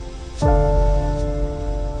Is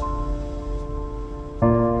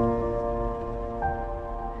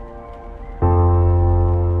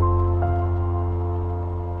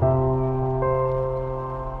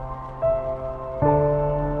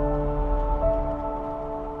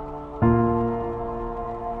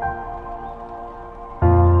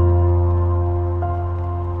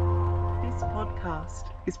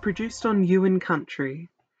produced on Yuin country.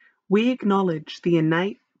 We acknowledge the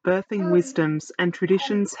innate birthing wisdoms and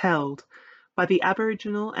traditions held by the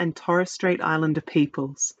Aboriginal and Torres Strait Islander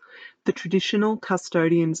peoples, the traditional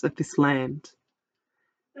custodians of this land.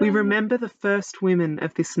 We remember the first women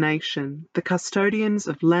of this nation, the custodians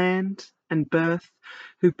of land and birth,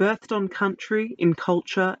 who birthed on country in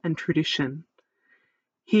culture and tradition.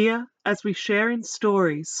 Here, as we share in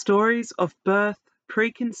stories of birth,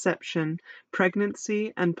 preconception,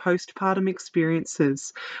 pregnancy, and postpartum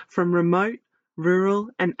experiences from remote, rural,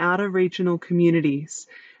 and outer regional communities,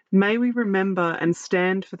 may we remember and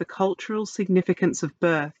stand for the cultural significance of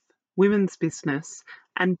birth, women's business,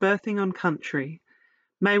 and birthing on country.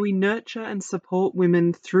 May we nurture and support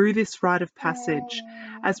women through this rite of passage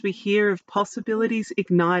as we hear of possibilities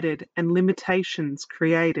ignited and limitations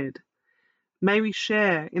created. May we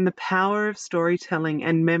share in the power of storytelling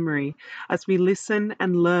and memory as we listen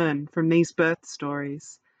and learn from these birth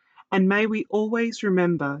stories. And may we always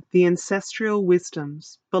remember the ancestral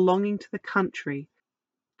wisdoms belonging to the country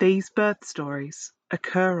these birth stories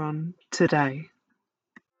occur on today.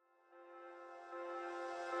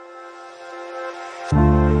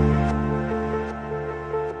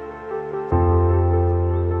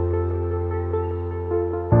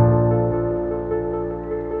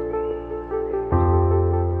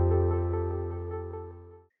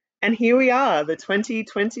 And here we are, the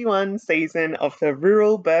 2021 season of the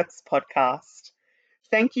Rural Births podcast.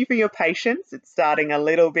 Thank you for your patience. It's starting a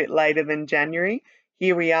little bit later than January.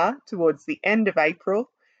 Here we are towards the end of April,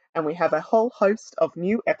 and we have a whole host of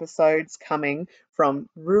new episodes coming from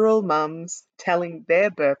rural mums telling their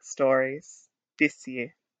birth stories this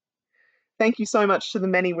year. Thank you so much to the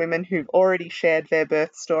many women who've already shared their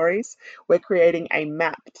birth stories. We're creating a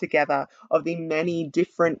map together of the many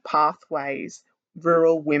different pathways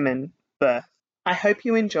rural women birth. I hope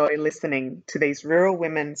you enjoy listening to these rural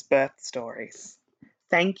women's birth stories.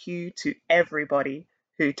 Thank you to everybody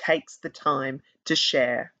who takes the time to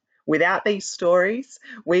share. Without these stories,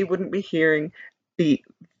 we wouldn't be hearing the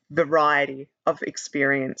variety of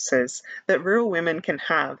experiences that rural women can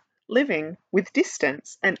have living with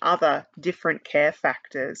distance and other different care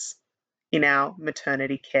factors in our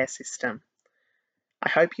maternity care system. I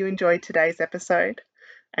hope you enjoyed today's episode,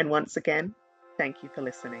 and once again, thank you for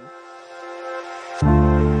listening.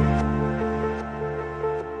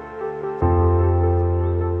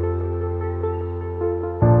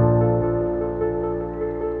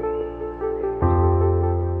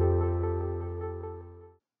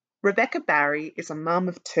 Rebecca Barry is a mum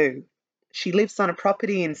of two. She lives on a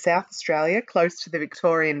property in South Australia close to the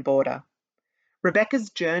Victorian border. Rebecca's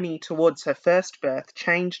journey towards her first birth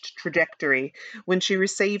changed trajectory when she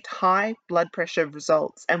received high blood pressure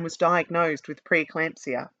results and was diagnosed with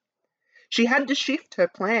preeclampsia. She had to shift her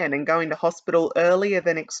plan and go into hospital earlier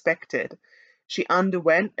than expected. She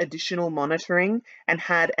underwent additional monitoring and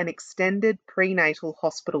had an extended prenatal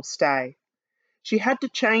hospital stay. She had to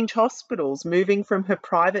change hospitals, moving from her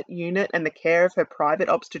private unit and the care of her private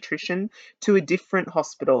obstetrician to a different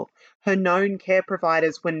hospital. Her known care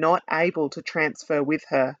providers were not able to transfer with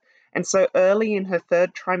her, and so early in her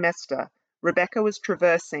third trimester, Rebecca was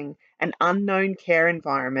traversing an unknown care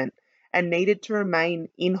environment and needed to remain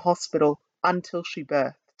in hospital until she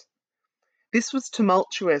birthed. This was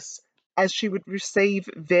tumultuous, as she would receive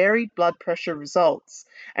varied blood pressure results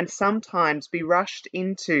and sometimes be rushed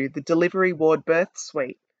into the delivery ward birth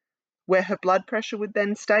suite, where her blood pressure would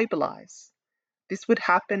then stabilise. This would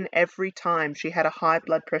happen every time she had a high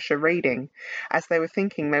blood pressure reading, as they were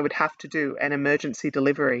thinking they would have to do an emergency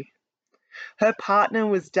delivery. Her partner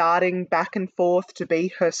was darting back and forth to be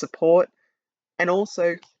her support and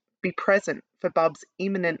also be present for Bubs'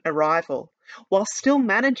 imminent arrival, while still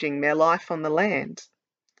managing their life on the land.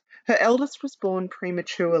 Her eldest was born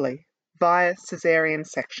prematurely via caesarean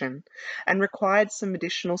section and required some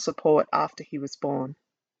additional support after he was born.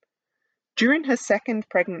 During her second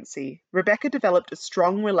pregnancy, Rebecca developed a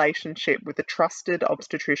strong relationship with a trusted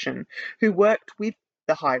obstetrician who worked with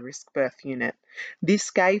the high-risk birth unit.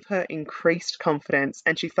 This gave her increased confidence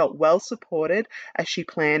and she felt well supported as she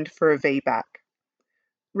planned for a VBAC.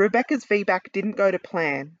 Rebecca's VBAC didn't go to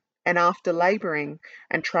plan, and after labouring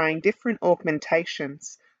and trying different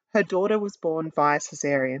augmentations, her daughter was born via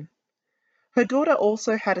caesarean. Her daughter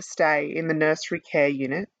also had to stay in the nursery care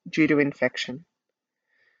unit due to infection.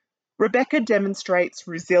 Rebecca demonstrates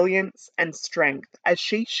resilience and strength as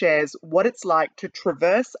she shares what it's like to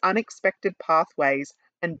traverse unexpected pathways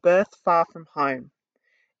and birth far from home.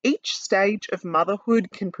 Each stage of motherhood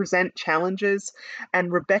can present challenges,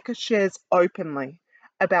 and Rebecca shares openly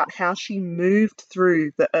about how she moved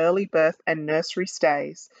through the early birth and nursery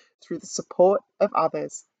stays through the support of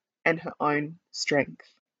others and her own strength.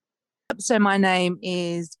 So my name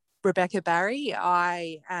is Rebecca Barry.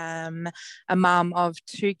 I am a mum of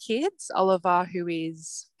two kids, Oliver, who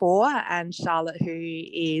is 4, and Charlotte, who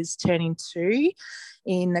is turning 2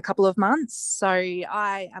 in a couple of months. So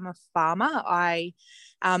I am a farmer. I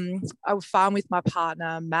farm with my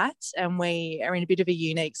partner, Matt, and we are in a bit of a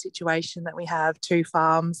unique situation that we have 2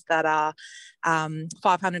 farms that are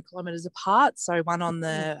 500 kilometres apart. So one on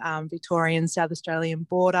the Victorian South Australian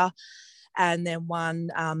border, and then one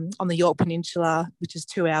on the Yorke Peninsula, which is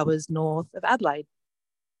 2 hours north of Adelaide.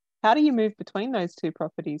 How do you move between those 2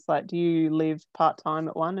 properties? Like, do you live part-time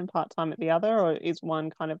at one and part-time at the other, or is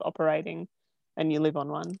one kind of operating and you live on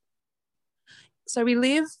one? So we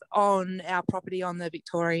live on our property on the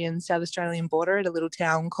Victorian South Australian border at a little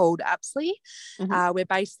town called Apsley. We're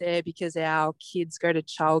based there because our kids go to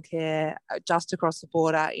childcare just across the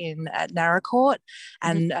border at Narracourt,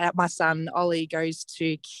 and my son Ollie goes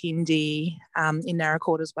to kindy in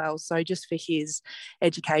Narracourt as well. So just for his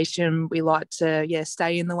education, we like to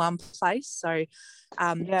stay in the one place. So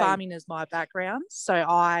farming is my background. So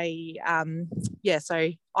I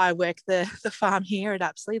work the farm here at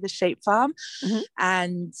Apsley, the sheep farm,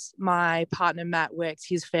 and my partner Matt works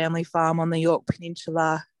his family farm on the Yorke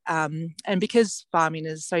Peninsula. And because farming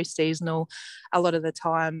is so seasonal, a lot of the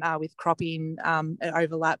time with cropping, it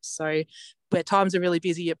overlaps. So where times are really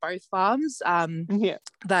busy at both farms, we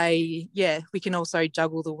can also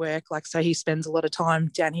juggle the work. Like, so he spends a lot of time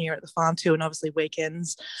down here at the farm too, and obviously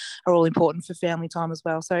weekends are all important for family time as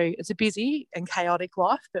well. So it's a busy and chaotic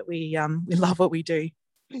life, but we love what we do.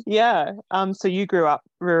 Yeah. So you grew up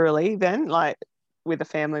rurally then, like with a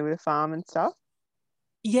family with a farm and stuff?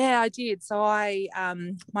 Yeah, I did. So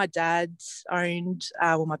my dad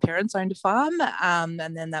my parents owned a farm, and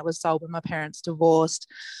then that was sold when my parents divorced.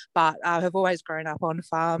 But I have always grown up on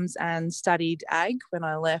farms and studied ag when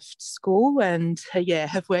I left school, and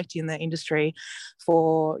have worked in the industry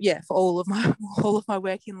for all of my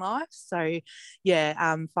working life. So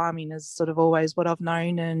farming is sort of always what I've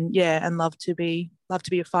known, and love to be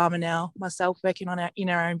a farmer now myself, working in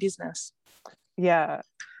our own business. Yeah.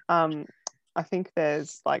 I think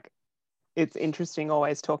there's it's interesting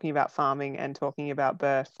always talking about farming and talking about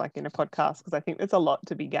birth, like in a podcast, because I think there's a lot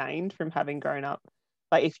to be gained from having grown up.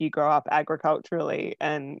 Like, if you grow up agriculturally,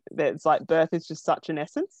 and there's birth is just such an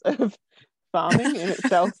essence of farming in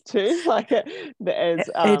itself too.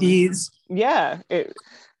 It is. Yeah, it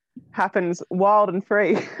happens wild and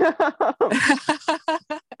free.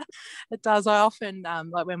 It does. I often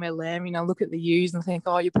when we're lambing, I look at the ewes and think,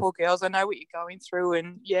 oh, you poor girls, I know what you're going through.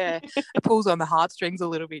 And it pulls on the heartstrings a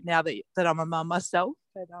little bit now that I'm a mum myself.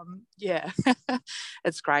 But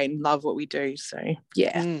it's great and love what we do. So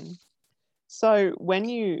So when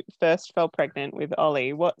you first fell pregnant with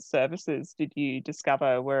Ollie, what services did you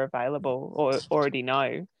discover were available or already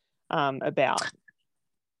know about?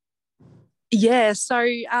 Yeah, so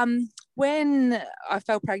when I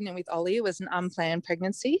fell pregnant with Ollie, it was an unplanned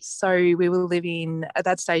pregnancy. So we were living, at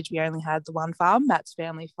that stage, we only had the one farm, Matt's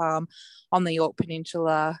family farm, on the Yorke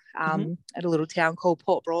Peninsula at a little town called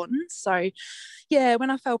Port Broughton. So, when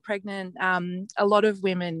I fell pregnant, a lot of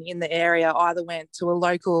women in the area either went to a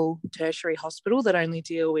local tertiary hospital that only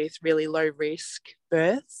deal with really low risk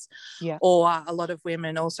births, or a lot of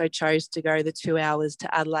women also chose to go the 2 hours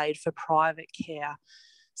to Adelaide for private care.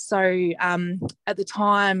 So at the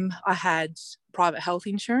time I had private health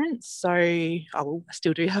insurance. So I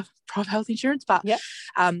still do have private health insurance, but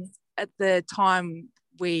at the time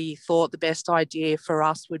we thought the best idea for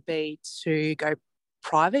us would be to go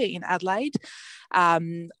private in Adelaide. I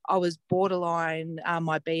was borderline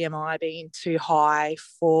my BMI being too high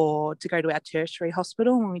to go to our tertiary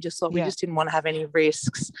hospital, and we just thought we just didn't want to have any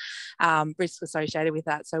risks associated with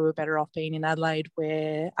that, so we were better off being in Adelaide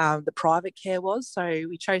where the private care was. So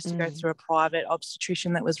we chose to go through a private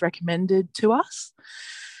obstetrician that was recommended to us.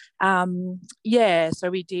 So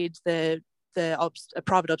we did a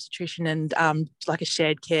private obstetrician and like a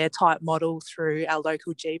shared care type model through our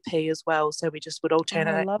local GP as well. So we just would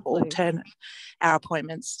alternate our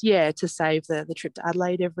appointments, to save the trip to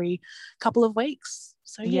Adelaide every couple of weeks.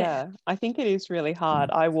 So I think it is really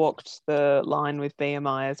hard. I walked the line with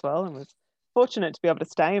BMI as well and was fortunate to be able to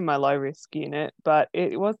stay in my low risk unit, but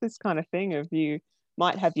it was this kind of thing of you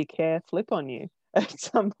might have your care flip on you at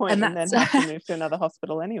some point and then have to move to another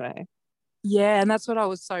hospital anyway. Yeah, and that's what I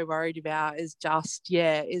was so worried about is just,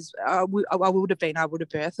 I would have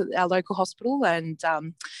birthed at our local hospital. And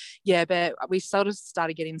but we sort of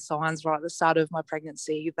started getting signs right at the start of my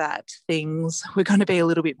pregnancy that things were going to be a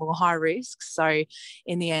little bit more high risk. So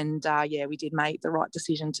in the end, we did make the right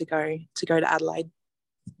decision to go to Adelaide.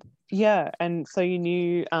 Yeah, and so you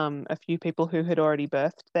knew a few people who had already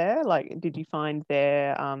birthed there. Like, did you find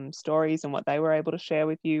their stories and what they were able to share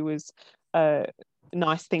with you was a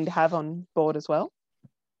nice thing to have on board as well?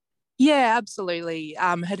 Yeah, absolutely.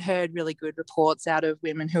 Had heard really good reports out of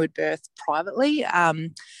women who had birthed privately,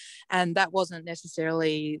 and that wasn't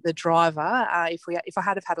necessarily the driver. If I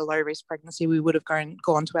had have had a low risk pregnancy, we would have gone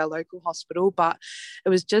to our local hospital. But it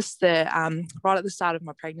was just that right at the start of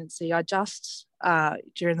my pregnancy, I just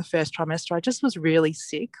during the first trimester, I just was really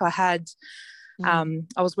sick. I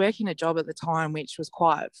was working a job at the time which was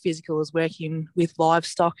quite physical. I was working with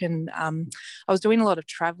livestock, and I was doing a lot of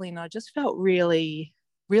traveling. I just felt really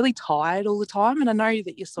tired all the time, and I know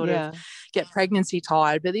that you sort of get pregnancy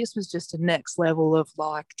tired, but this was just a next level of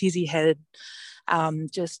like dizzy head,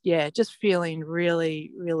 just feeling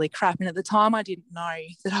really crap. And at the time I didn't know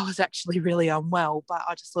that I was actually really unwell, but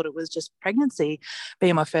I just thought it was just pregnancy,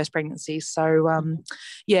 being my first pregnancy. So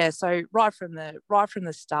so right from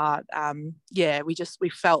the start, we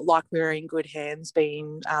felt like we were in good hands,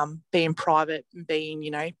 being private and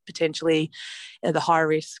being, potentially at the high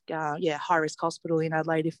risk hospital in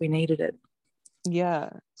Adelaide if we needed it. Yeah.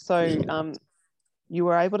 So you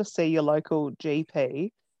were able to see your local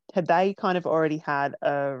GP. Had they kind of already had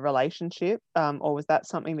a relationship, or was that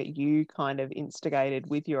something that you kind of instigated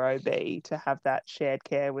with your OB to have that shared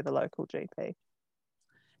care with a local GP?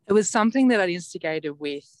 It was something that I'd instigated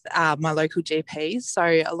with my local GPs. So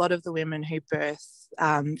a lot of the women who birth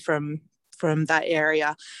from that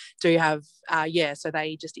area do have so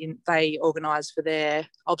they organise for their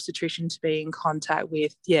obstetrician to be in contact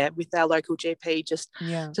with our local GP just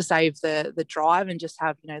to save the drive and just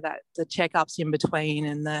have that the checkups in between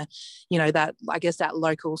and the that I guess that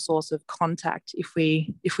local source of contact if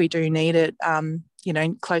we do need it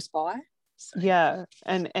close by. So. Yeah,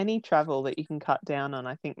 and any travel that you can cut down on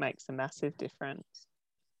I think makes a massive difference.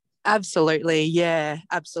 Absolutely, yeah,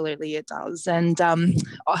 absolutely it does. And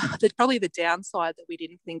probably the downside that we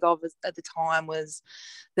didn't think of at the time was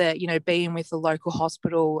that, being with the local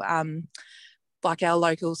hospital, like our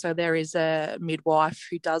local, so there is a midwife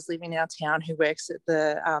who does live in our town who works at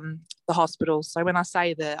the hospital. So when I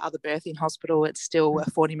say the other birthing hospital, it's still a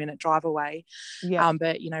 40-minute drive away. Yeah.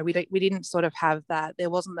 But we didn't sort of have that. There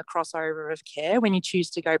wasn't the crossover of care. When you choose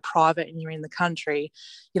to go private and you're in the country,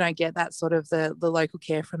 you don't get that sort of the local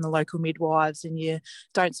care from the local midwives, and you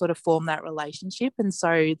don't sort of form that relationship. And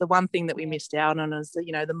so the one thing that we missed out on is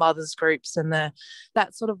the mothers groups and that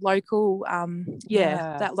sort of local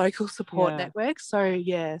that local support network. So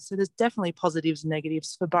there's definitely positives and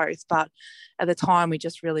negatives for both, but at the time we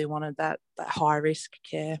just really wanted that high risk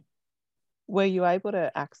care. Were you able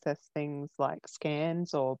to access things like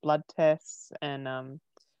scans or blood tests and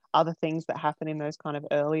other things that happen in those kind of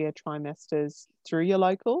earlier trimesters through your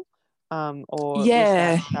local, or was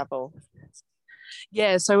that travel?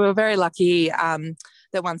 Yeah, so we were very lucky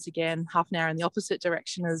that once again, half an hour in the opposite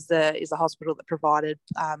direction is the hospital that provided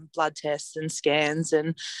blood tests and scans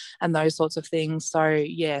and those sorts of things. So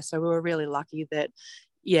so we were really lucky that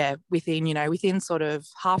within sort of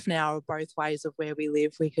half an hour both ways of where we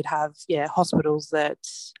live, we could have hospitals that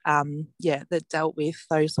that dealt with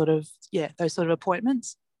those sort of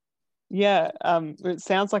appointments. Yeah, it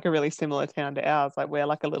sounds like a really similar town to ours. Like we're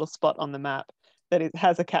like a little spot on the map that it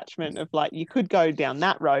has a catchment of like you could go down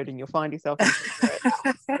that road and you'll find yourself in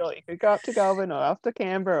hospital. You could go up to Goulburn or up to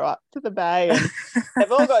Canberra or up to the Bay, and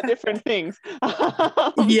they've all got different things.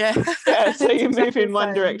 So you move in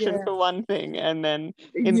one direction for one thing and then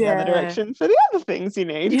in the other direction for the other things you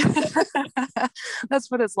need.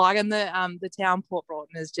 That's what it's like. And the town Port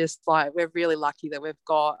Broughton is just like, we're really lucky that we've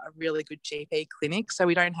got a really good GP clinic. So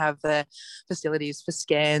we don't have the facilities for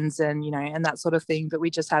scans and and that sort of thing, but we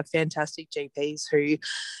just have fantastic GPs who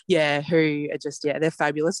are just they're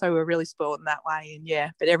fabulous. So we're really spoiled in that way.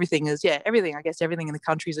 And but everything is everything in the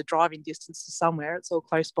country is a driving distance to somewhere. It's all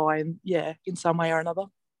close by and in some way or another.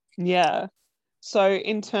 So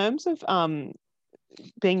in terms of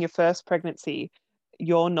being your first pregnancy,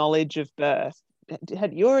 your knowledge of birth,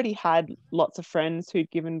 had you already had lots of friends who'd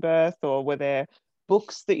given birth, or were there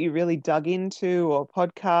books that you really dug into, or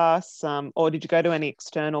podcasts, or did you go to any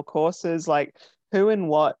external courses? Like who and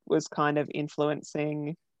what was kind of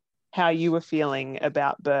influencing how you were feeling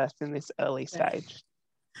about birth in this early stage.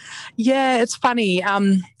 Yeah, it's funny.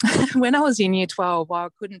 When I was in year 12, I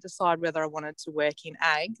couldn't decide whether I wanted to work in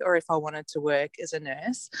ag or if I wanted to work as a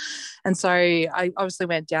nurse. And so I obviously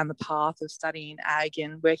went down the path of studying ag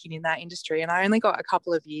and working in that industry. And I only got a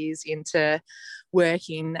couple of years into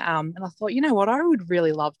working. And I thought, you know what, I would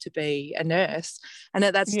really love to be a nurse. And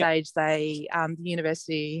at that stage, the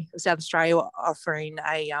University of South Australia were offering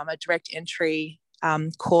a direct entry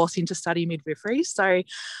course into study midwifery. So I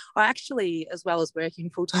actually, as well as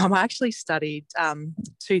working full time, I actually studied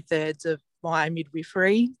 2/3 of my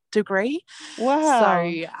midwifery degree.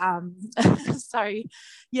 Wow. So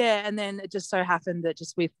yeah, and then it just so happened that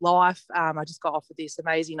just with life, I just got offered this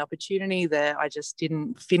amazing opportunity that I just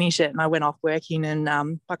didn't finish it, and I went off working, and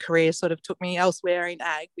my career sort of took me elsewhere in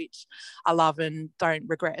ag, which I love and don't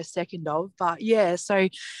regret a second of. But yeah, so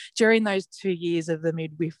during those 2 years of the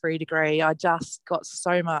midwifery degree, I just got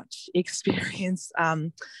so much experience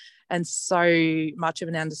and so much of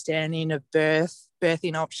an understanding of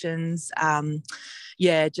birthing options.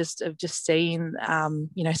 Just seeing,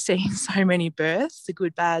 seeing so many births, the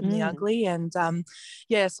good, bad, and the ugly. And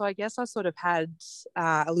so I guess I sort of had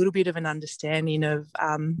a little bit of an understanding of,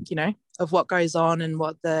 of what goes on and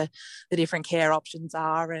what the different care options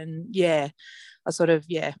are. And and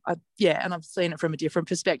I've seen it from a different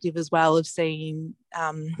perspective as well, of seeing,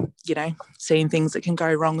 seeing things that can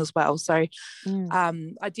go wrong as well. So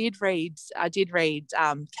I did read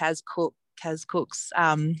Kaz Cook's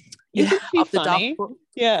Isn't she Up the Duff funny? book.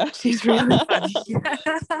 Yeah. She's really funny.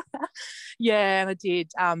 Yeah, and I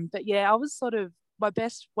did. But yeah, I was sort of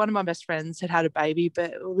one of my best friends had a baby,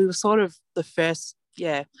 but we were sort of the first,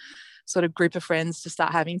 sort of group of friends to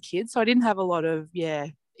start having kids. So I didn't have a lot of,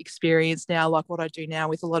 experience now like what I do now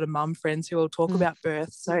with a lot of mum friends who will talk about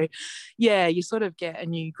birth. So yeah, you sort of get a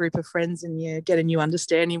new group of friends and you get a new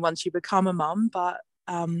understanding once you become a mum. But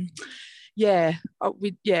I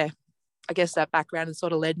guess that background has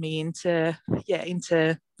sort of led me into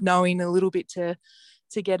knowing a little bit to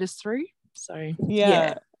get us through. So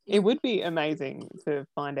yeah. It would be amazing to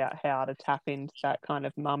find out how to tap into that kind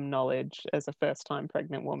of mum knowledge as a first-time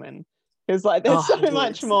pregnant woman. Because there's so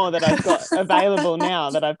much more that I've got available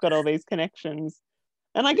now that I've got all these connections.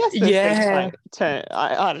 And I guess there's things like,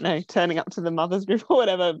 I don't know, turning up to the mother's group or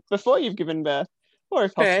whatever before you've given birth, or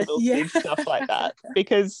if hospitals did stuff like that.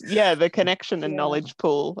 Because, the connection and knowledge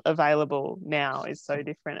pool available now is so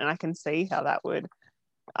different. And I can see how that would,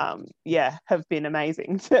 have been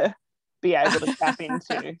amazing to be able to tap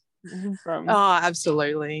into.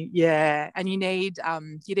 Absolutely, yeah. And you need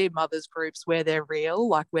mothers groups where they're real,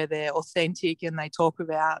 like where they're authentic and they talk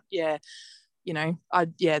about the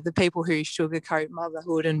people who sugarcoat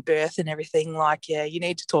motherhood and birth and everything. You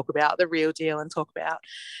need to talk about the real deal and talk about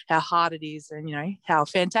how hard it is and how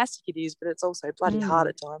fantastic it is, but it's also bloody hard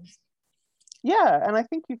at times. Yeah, and I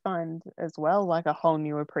think you find as well like a whole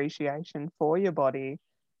new appreciation for your body.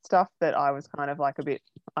 Stuff that I was kind of like a bit,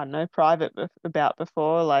 I don't know, private about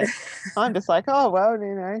before. Like, I'm just like, oh, well,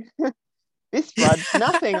 this blood's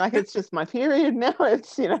nothing. Like, it's just my period now.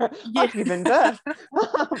 It's, I've given birth.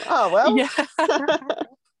 Oh, well.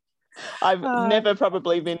 I've never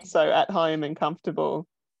probably been so at home and comfortable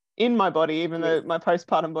in my body, even though my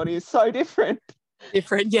postpartum body is so different.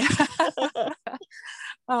 Yeah.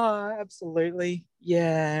 Oh, absolutely.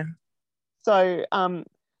 Yeah. So,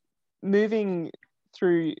 moving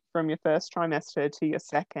through from your first trimester to your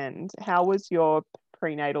second, how was your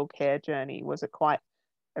prenatal care journey? Was it quite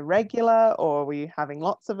irregular, or were you having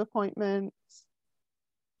lots of appointments?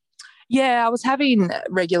 Yeah, I was having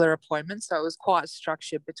regular appointments, so it was quite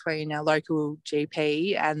structured between our local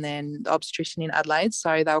GP and then the obstetrician in Adelaide.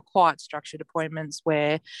 So they were quite structured appointments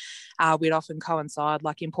where we'd often coincide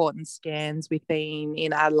like important scans with being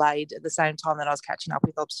in Adelaide at the same time that I was catching up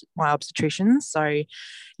with my obstetrician. So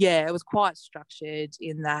yeah, it was quite structured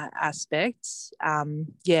in that aspect.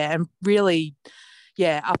 And really,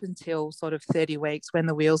 up until sort of 30 weeks when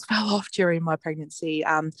the wheels fell off during my pregnancy,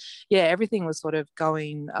 everything was sort of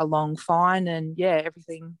going along fine. And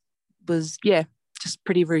everything was, just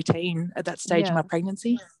pretty routine at that stage of my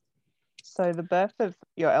pregnancy. So the birth of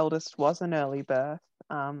your eldest was an early birth.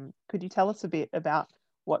 Could you tell us a bit about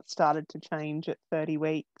what started to change at 30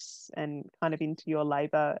 weeks and kind of into your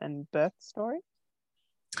labour and birth story?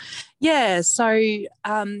 Yeah, so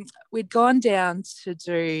we'd gone down to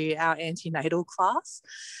do our antenatal class.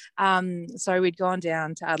 So we'd gone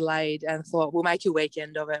down to Adelaide and thought we'll make a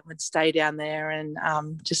weekend of it. We'd stay down there and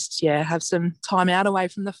have some time out away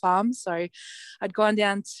from the farm. So I'd gone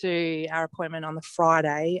down to our appointment on the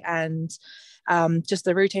Friday and just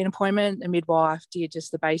the routine appointment. A midwife did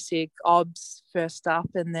just the basic obs first up,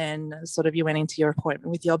 and then sort of you went into your appointment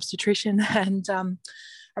with the obstetrician. And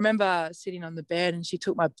I remember sitting on the bed and she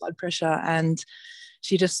took my blood pressure and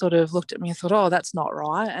she just sort of looked at me and thought, oh, that's not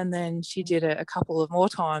right. And then she did it a couple of more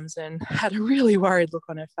times and had a really worried look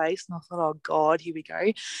on her face. And I thought, oh, God, here we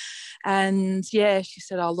go. And yeah, she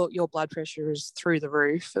said, oh, look, your blood pressure is through the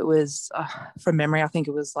roof. It was, from memory, I think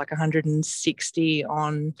it was like 160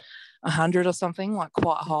 on 100 or something, like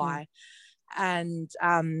quite high.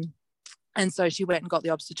 And so she went and got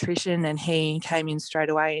the obstetrician and he came in straight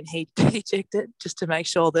away and he checked it just to make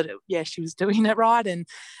sure that, she was doing it right and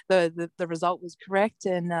the result was correct.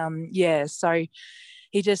 And, so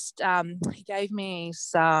he just he gave me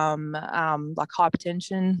some like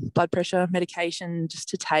hypertension, blood pressure medication just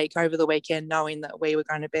to take over the weekend, knowing that we were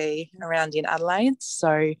going to be around in Adelaide.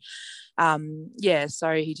 So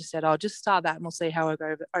so he just said, I'll just start that and we'll see how we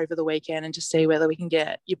go over the weekend and just see whether we can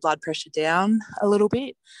get your blood pressure down a little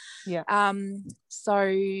bit. Yeah. So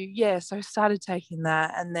I started taking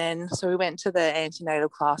that, and then so we went to the antenatal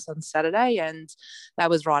class on Saturday, and that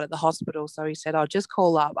was right at the hospital. So he said, I'll just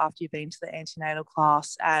call up after you've been to the antenatal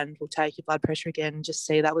class and we'll take your blood pressure again and just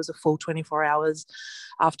see. That was a full 24 hours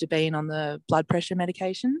after being on the blood pressure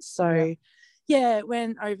medications. So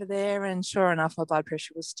went over there and sure enough, my blood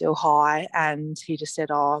pressure was still high. And he just said,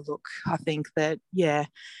 oh, look, I think that,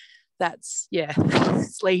 that's,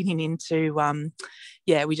 it's leading into,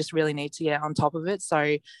 we just really need to get on top of it. So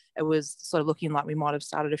it was sort of looking like we might have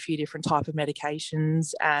started a few different type of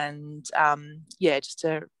medications and,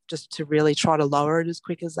 just to really try to lower it as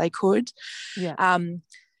quick as they could. Yeah.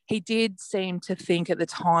 He did seem to think at the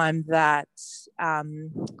time that, I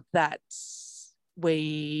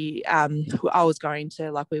was going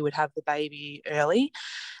to, like, we would have the baby early,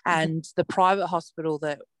 and the private hospital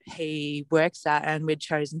that he works at and we'd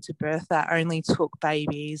chosen to birth at only took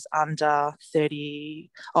babies over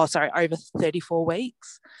 34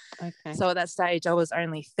 weeks. Okay. So at that stage I was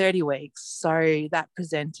only 30 weeks, so that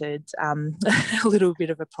presented a little bit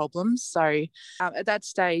of a problem. So at that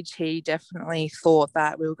stage he definitely thought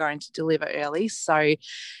that we were going to deliver early,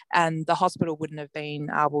 and the hospital wouldn't have been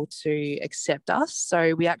able to accept us,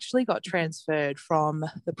 so we actually got transferred from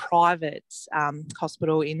the private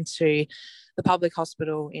hospital into the public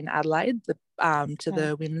hospital in Adelaide, to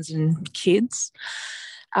the women's and kids.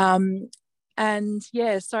 So in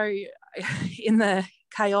the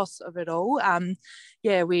chaos of it all,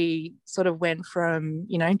 we sort of went from,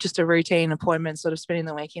 just a routine appointment, sort of spending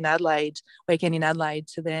the weekend in Adelaide,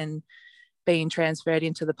 to then being transferred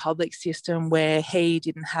into the public system where he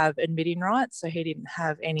didn't have admitting rights, so he didn't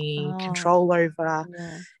have any control over our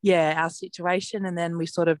situation. And then we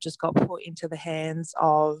sort of just got put into the hands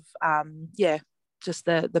of just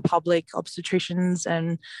the public obstetricians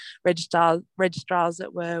and registrars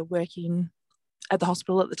that were working at the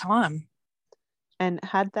hospital at the time. And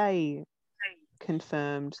had they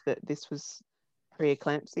confirmed that this was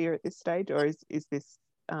preeclampsia at this stage, or is this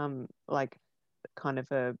like kind of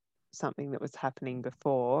something that was happening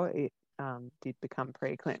before it did become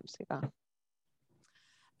preeclampsia?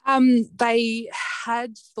 They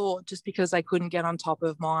had thought, just because they couldn't get on top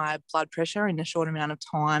of my blood pressure in a short amount of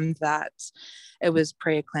time, that it was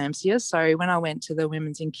preeclampsia. So when I went to the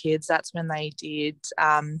women's and kids, that's when they did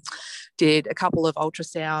a couple of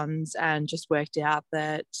ultrasounds and just worked out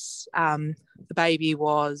that the baby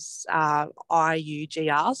was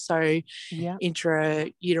IUGR, so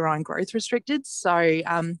intrauterine growth restricted. So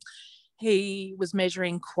he was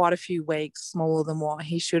measuring quite a few weeks smaller than what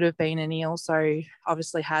he should have been, and he also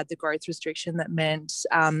obviously had the growth restriction that meant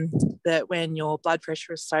that when your blood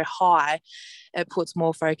pressure is so high, it puts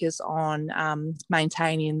more focus on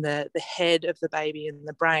maintaining the head of the baby and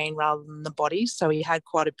the brain rather than the body. So he had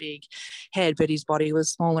quite a big head, but his body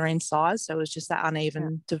was smaller in size, so it was just that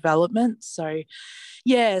uneven development. So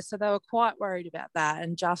so they were quite worried about that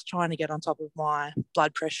and just trying to get on top of my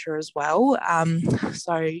blood pressure as well.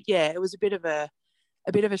 It was a bit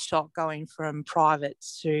of a shock going from private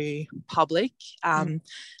to public, and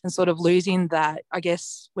sort of losing that. I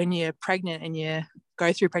guess when you're pregnant and you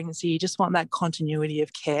go through pregnancy, you just want that continuity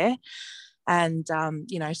of care, and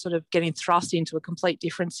sort of getting thrust into a complete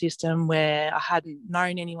different system where I hadn't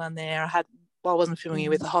known anyone there. I wasn't familiar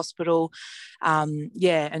with the hospital, and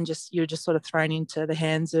you're just sort of thrown into the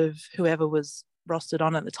hands of whoever was rostered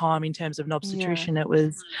on at the time in terms of an obstetrician. It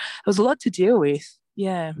was a lot to deal with.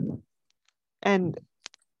 Yeah. And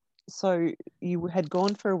so you had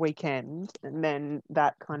gone for a weekend, and then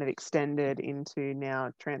that kind of extended into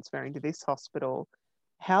now transferring to this hospital.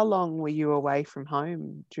 How long were you away from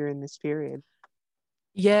home during this period?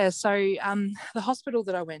 Yeah, so the hospital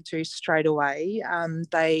that I went to straight away,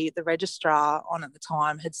 the registrar on at the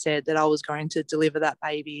time had said that I was going to deliver that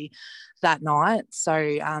baby that night.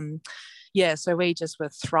 So so we just were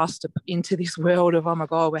thrust into this world of, oh my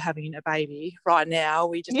God, we're having a baby right now.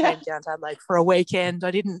 We just came down to Adelaide for a weekend.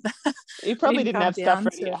 I didn't. You probably didn't have stuff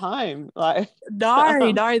ready at home, like.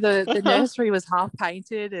 No, the nursery was half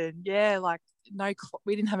painted, and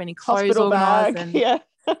we didn't have any clothes organised, and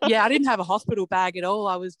I didn't have a hospital bag at all.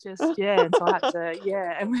 I was just, and so I had to,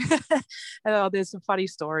 and there's some funny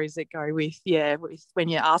stories that go with when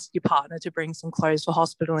you ask your partner to bring some clothes for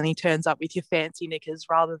hospital and he turns up with your fancy knickers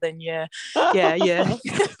rather than your birthing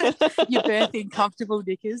comfortable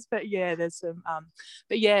knickers. But there's some,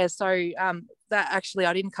 that actually,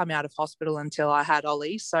 I didn't come out of hospital until I had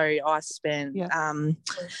Ollie. So I spent,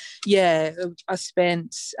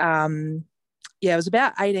 it was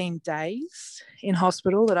about 18 days in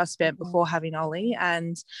hospital that I spent before having Ollie.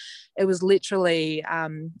 And it was literally,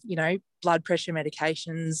 blood pressure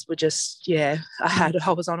medications were just, I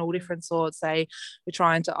was on all different sorts. They were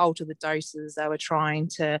trying to alter the doses. They were trying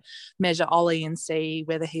to measure Ollie and see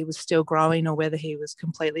whether he was still growing or whether he was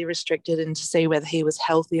completely restricted, and to see whether he was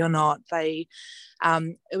healthy or not.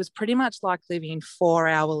 It was pretty much like living 4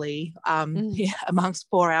 hourly amongst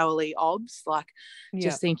 4 hourly obs,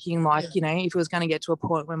 just thinking if it was going to get to a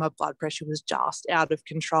point where my blood pressure was just out of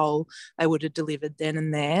control, they would have delivered then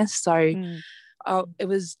and there. So it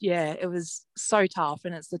was so tough,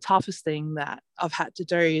 and it's the toughest thing that I've had to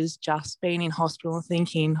do is just being in hospital and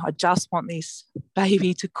thinking, I just want this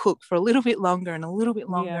baby to cook for a little bit longer and a little bit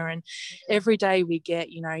longer, and every day we get,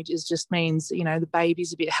 it just means, the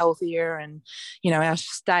baby's a bit healthier, and our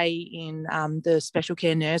stay in the special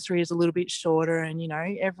care nursery is a little bit shorter, and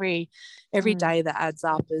every day that adds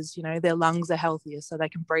up is, their lungs are healthier so they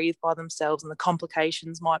can breathe by themselves and the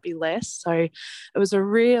complications might be less. So it was a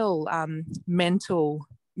real mental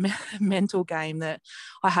game that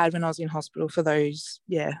I had when I was in hospital for those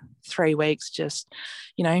 3 weeks, just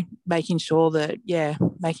making sure that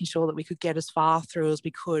we could get as far through as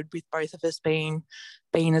we could, with both of us being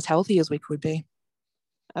as healthy as we could be.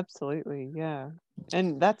 Absolutely, yeah.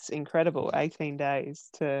 And that's incredible, 18 days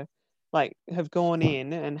to have gone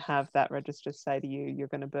in and have that register say to you, you're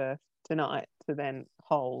going to birth tonight, to then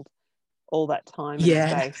hold all that time and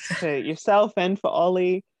space for yourself and for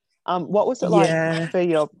Ollie. What was it like for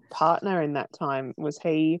your partner in that time? Was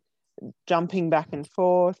he jumping back and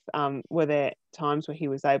forth? Were there times where he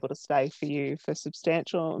was able to stay for you for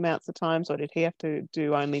substantial amounts of times, or did he have to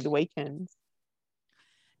do only the weekends?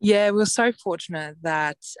 Yeah, we were so fortunate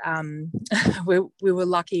that we were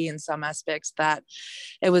lucky in some aspects that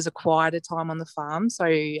it was a quieter time on the farm. So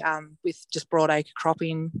with just broadacre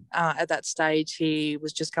cropping at that stage, he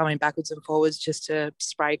was just going backwards and forwards just to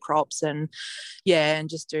spray crops and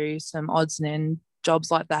just do some odds and ends jobs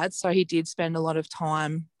like that. So he did spend a lot of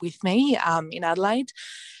time with me in Adelaide.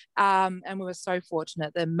 And we were so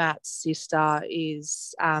fortunate that Matt's sister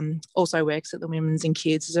is also works at the Women's and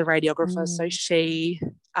Kids as a radiographer. So she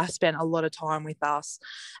spent a lot of time with us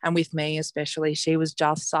and with me especially. She was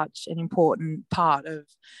just such an important part of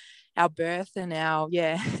our birth and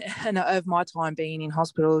and of my time being in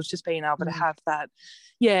hospital, just being able to have that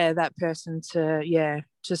person to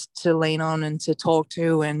just to lean on and to talk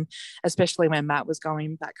to, and especially when Matt was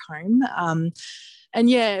going back home. And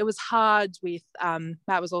it was hard with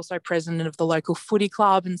Matt was also president of the local footy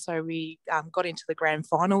club, and so we got into the grand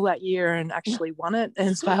final that year and actually won it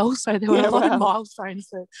as well. So there were a lot of milestones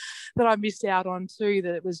that I missed out on too,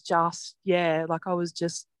 that it was just I was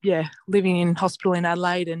just living in hospital in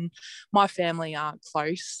Adelaide, and my family aren't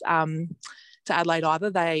close to Adelaide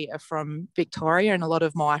either. They are from Victoria, and a lot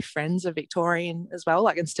of my friends are Victorian as well,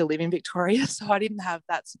 and still live in Victoria. So I didn't have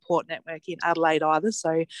that support network in Adelaide either.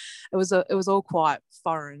 So it was all quite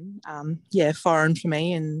foreign, foreign for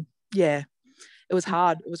me. And it was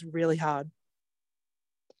hard. It was really hard.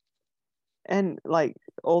 And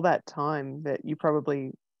all that time that you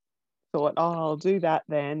probably thought, oh, I'll do that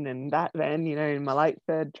then and that then, in my late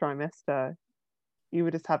 3rd trimester, you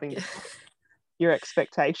were just having your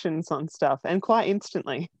expectations on stuff, and quite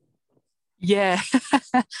instantly. We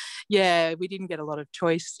didn't get a lot of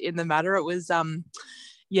choice in the matter. It was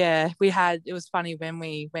it was funny when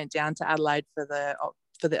we went down to Adelaide for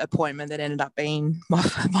the appointment that ended up being my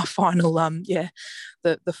final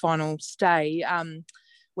the final stay.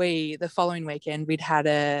 the following weekend we'd had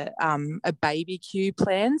a baby queue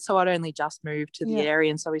plan, so I'd only just moved to the area,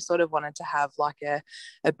 and so we sort of wanted to have like a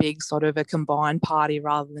big sort of a combined party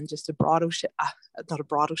rather than just a not a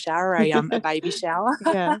bridal shower, a baby shower.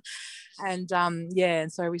 And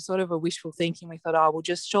and so we sort of a wishful thinking, we thought, oh well,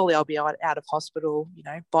 just surely I'll be out of hospital,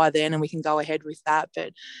 by then, and we can go ahead with that.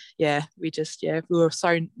 But we were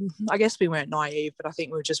so, I guess we weren't naive, but I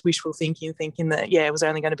think we were just wishful thinking that it was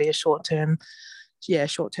only going to be a short-term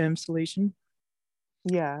solution.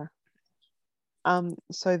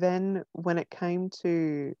 So then when it came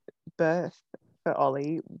to birth for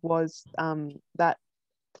Ollie, was that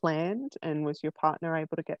planned, and was your partner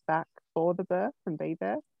able to get back for the birth and be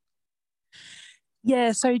there?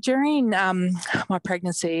 Yeah, so during my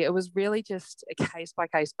pregnancy, it was really just a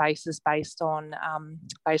case-by-case basis based on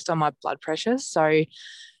my blood pressure. So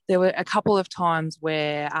there were a couple of times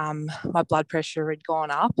where my blood pressure had gone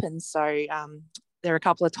up, and so there were a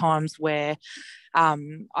couple of times where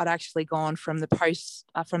I'd actually gone from the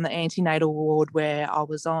antenatal ward where I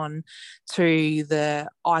was on to the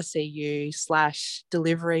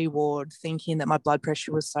ICU/delivery ward, thinking that my blood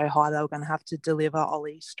pressure was so high they were going to have to deliver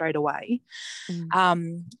Ollie straight away.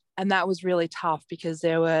 And that was really tough because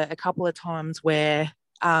there were a couple of times where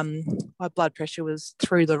my blood pressure was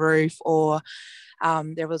through the roof, or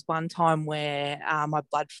there was one time where my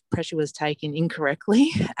blood pressure was taken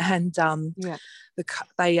incorrectly, and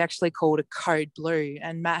they actually called a code blue,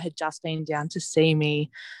 and Matt had just been down to see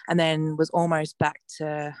me and then was almost back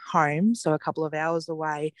to home, so a couple of hours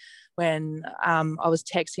away, when I was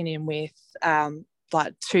texting him with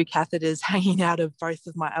like 2 catheters hanging out of both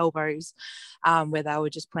of my elbows, where they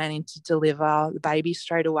were just planning to deliver the baby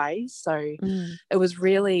straight away. So it was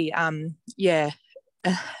really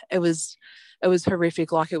it was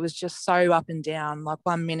horrific. Like, it was just so up and down. Like,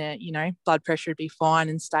 1 minute, blood pressure would be fine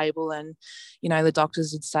and stable, and the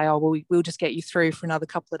doctors would say, oh well, we'll just get you through for another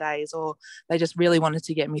couple of days, or they just really wanted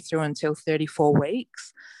to get me through until 34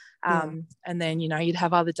 weeks. And then you'd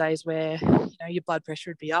have other days where your blood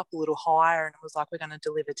pressure would be up a little higher, and it was like, we're going to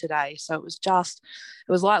deliver today. So it was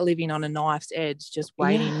like living on a knife's edge, just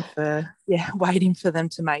waiting for them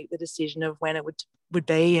to make the decision of when it would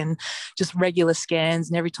be, and just regular scans,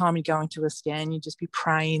 and every time you go into a scan you'd just be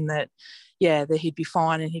praying that he'd be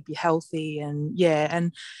fine and he'd be healthy. And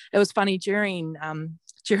and it was funny during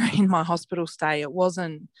my hospital stay, it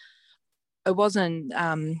wasn't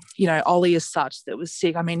Ollie as such that was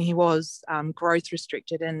sick. I mean, he was growth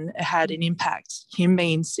restricted, and it had an impact, him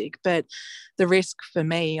being sick, but the risk for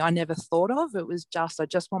me I never thought of. It was just, I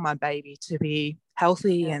just want my baby to be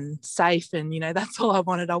healthy and safe, and that's all I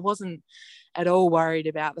wanted. I wasn't at all worried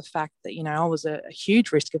about the fact that I was a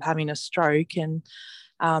huge risk of having a stroke, and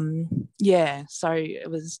so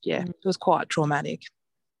it was quite traumatic.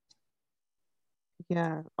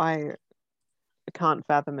 I can't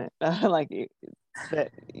fathom it. That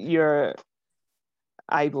you're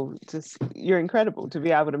incredible to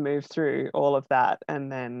be able to move through all of that.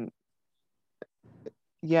 And then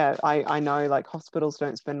I know, like, hospitals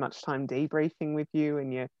don't spend much time debriefing with you,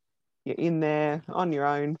 and you're in there on your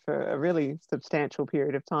own for a really substantial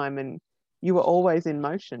period of time, and you were always in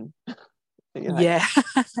motion. Yeah,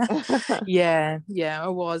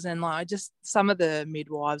 it was. And like, some of the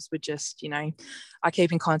midwives were just, I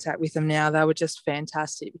keep in contact with them now. They were just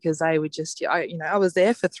fantastic, because they were just, I was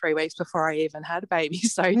there for 3 weeks before I even had a baby,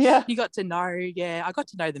 so you got to know. I got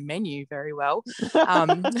to know the menu very well,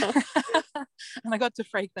 and I got to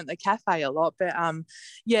frequent the cafe a lot. But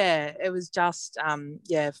it was just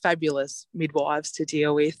fabulous midwives to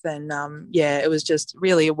deal with, and it was just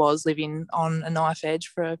really, it was living on a knife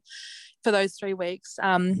edge for those 3 weeks.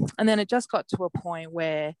 And then it just got to a point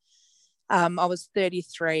where I was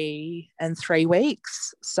 33 and 3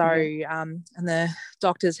 weeks. So, and the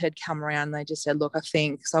doctors had come around and they just said, look, I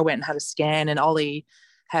think, so I went and had a scan, and Ollie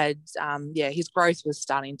had, his growth was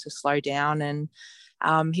starting to slow down, and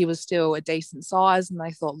he was still a decent size. And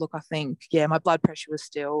they thought, look, I think, my blood pressure was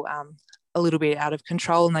still a little bit out of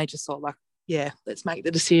control. And they just thought, like, let's make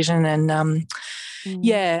the decision and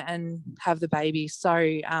and have the baby. So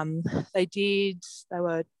they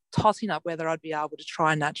were tossing up whether I'd be able to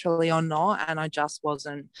try naturally or not, and I just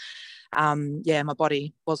wasn't my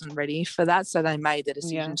body wasn't ready for that, so they made the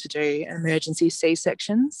decision to do an emergency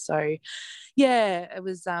C-section. So it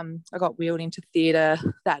was I got wheeled into theatre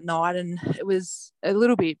that night, and it was a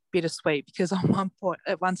little bit bittersweet, because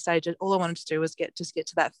at one stage all I wanted to do was get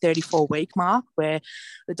to that 34-week mark, where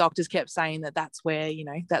the doctors kept saying that's where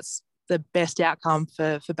that's the best outcome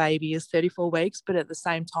for baby is 34 weeks, but at the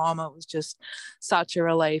same time it was just such a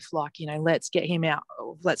relief, like, you know, let's get him out,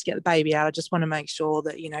 let's get the baby out. I just want to make sure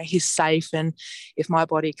that, you know, he's safe, and if my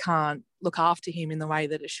body can't look after him in the way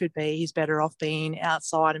that it should be, he's better off being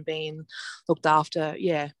outside and being looked after,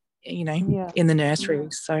 you know, in the nursery.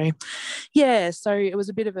 So so it was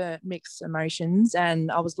a bit of a mixed emotions,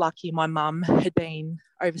 and I was lucky my mum had been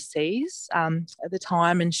overseas at the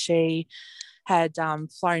time, and she had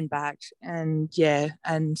flown back, and so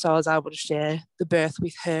I was able to share the birth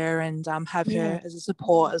with her and have her as a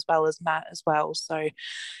support, as well as Matt as well. So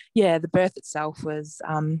the birth itself was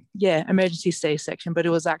emergency C-section, but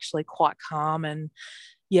it was actually quite calm, and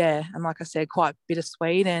like I said, quite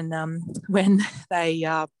bittersweet. And when they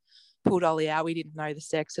pulled Ollie out, we didn't know the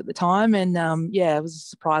sex at the time, and it was a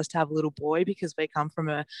surprise to have a little boy, because we come from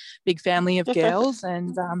a big family of girls,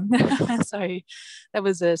 and so that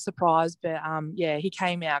was a surprise. But he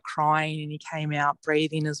came out crying, and he came out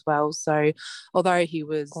breathing as well. So although he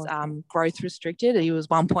was growth restricted, he was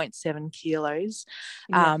 1.7 kilos.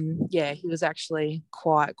 He was actually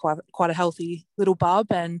quite a healthy little bub,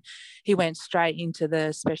 and he went straight into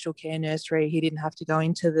the special care nursery. He didn't have to go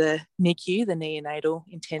into the NICU, the neonatal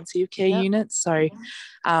intensive care unit. So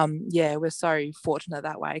we're so fortunate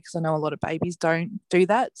that way, because I know a lot of babies don't do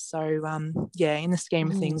that. So in the scheme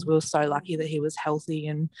of things, we were so lucky that he was healthy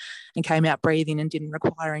and came out breathing and didn't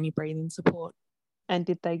require any breathing support. And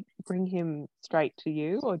did they bring him straight to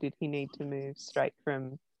you, or did he need to move straight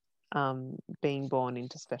from being born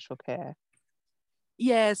into special care?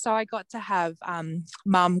 So I got to have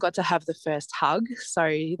mum got to have the first hug. So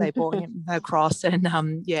they brought him across and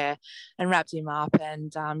wrapped him up,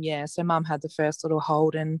 and so mum had the first little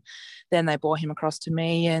hold, and then they brought him across to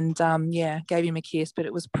me and gave him a kiss. But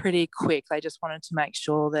it was pretty quick. They just wanted to make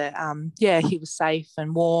sure that he was safe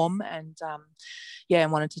and warm, and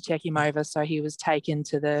and wanted to check him over. So he was taken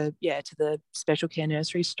to the special care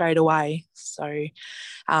nursery straight away. So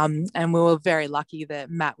and we were very lucky that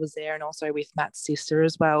Matt was there, and also with Matt's sister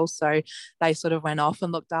as well. So they sort of went off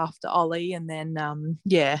and looked after Ollie, and then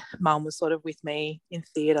mum was sort of with me in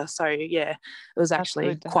theatre. So it was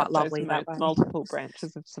actually quite lovely that way. Multiple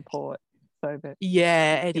branches of support, so that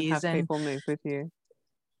it is, have people move with you.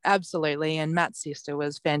 Absolutely. And Matt's sister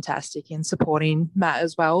was fantastic in supporting Matt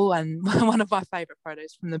as well. And one of my favourite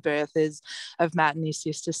photos from the birth is of Matt and his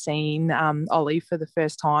sister seeing Ollie for the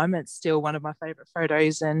first time. It's still one of my favourite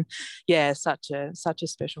photos, and such a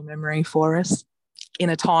special memory for us in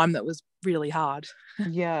a time that was really hard.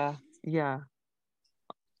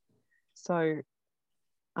 So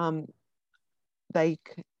they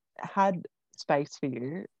had space for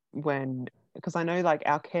you because I know, like,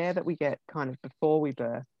 our care that we get kind of before we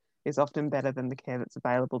birth is often better than the care that's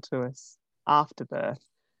available to us after birth.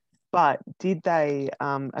 But did they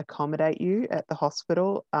accommodate you at the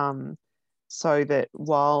hospital so that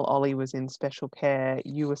while Ollie was in special care,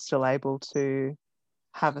 you were still able to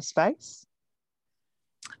have a space?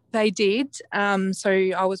 They did. So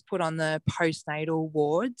I was put on the postnatal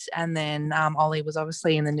wards, and then Ollie was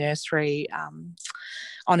obviously in the nursery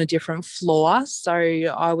on a different floor. So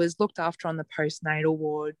I was looked after on the postnatal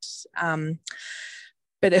wards.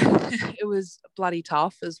 But it was bloody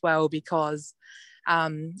tough as well, because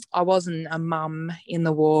I wasn't a mum in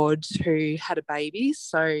the ward who had a baby.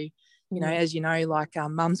 So, you know, as you know, like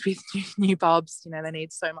mums with new bubs, you know, they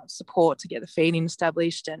need so much support to get the feeding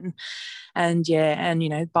established, and you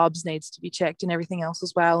know, bubs needs to be checked and everything else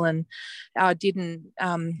as well. And I didn't,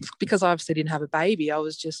 because I obviously didn't have a baby, I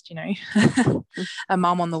was just, you know, a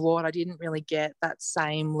mum on the ward. I didn't really get that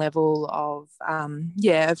same level of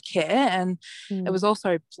of care. And it was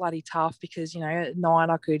also bloody tough because, you know, at night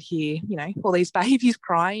I could hear, you know, all these babies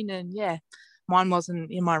crying, and mine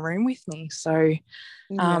wasn't in my room with me. So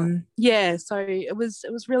so it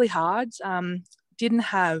was really hard.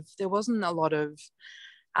 There wasn't a lot of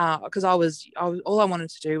because all I wanted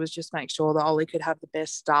to do was just make sure that Ollie could have the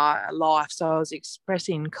best start at life. So I was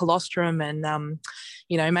expressing colostrum and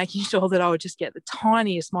you know, making sure that I would just get the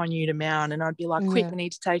tiniest minute amount, and I'd be like, quick, we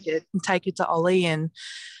need to take it to Ollie. And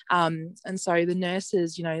so the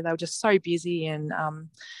nurses, you know, they were just so busy, and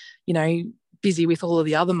you know, busy with all of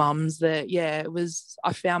the other mums that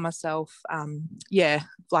I found myself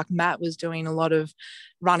like Matt was doing a lot of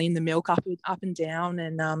running the milk up and down,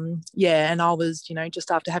 and and I was, you know,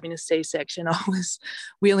 just after having a C-section, I was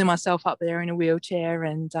wheeling myself up there in a wheelchair,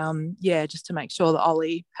 and just to make sure that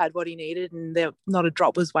Ollie had what he needed and that not a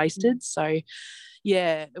drop was wasted. So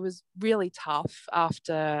it was really tough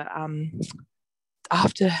after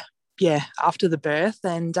the birth.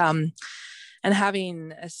 And and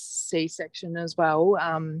having a C-section as well,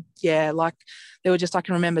 like there were just, I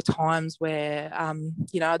can remember times where,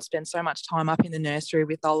 I'd spend so much time up in the nursery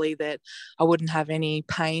with Ollie that I wouldn't have any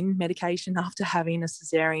pain medication after having a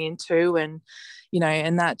caesarean too. And,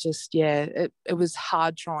 and that just, it was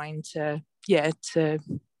hard trying to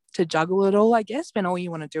juggle it all, I guess, when all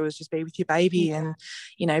you want to do is just be with your baby and,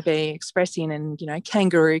 be expressing and,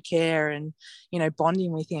 kangaroo care and,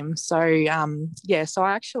 bonding with him. So, so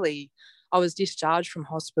I was discharged from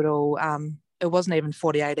hospital. It wasn't even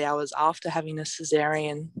 48 hours after having a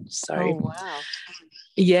caesarean. So, oh, wow.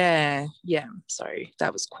 Yeah. So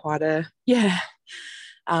that was quite a,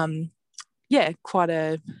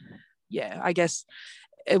 I guess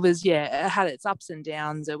it was, it had its ups and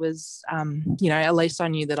downs. It was, at least I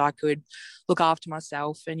knew that I could look after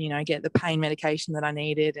myself and, get the pain medication that I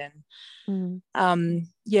needed. And, and,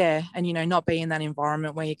 not be in that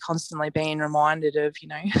environment where you're constantly being reminded of,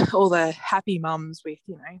 all the happy mums with,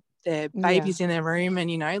 their babies in their room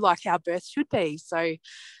and, like how birth should be. So,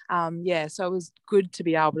 so it was good to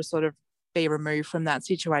be able to sort of be removed from that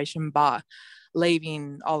situation. But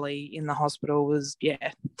leaving Ollie in the hospital was, the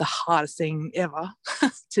hardest thing ever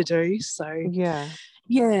to do. So,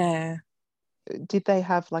 Did they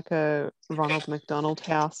have like a Ronald McDonald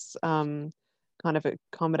House kind of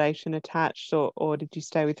accommodation attached, or did you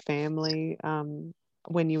stay with family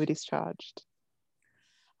when you were discharged?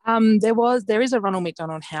 There is a Ronald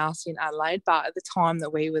McDonald House in Adelaide, but at the time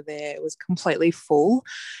that we were there, it was completely full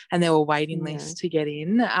and there were waiting lists to get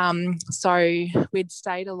in. So we'd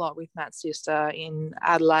stayed a lot with Matt's sister in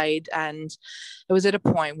Adelaide, and it was at a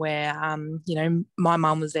point where, my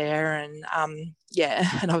mum was there and,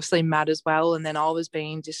 and obviously Matt as well, and then I was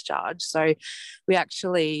being discharged. So we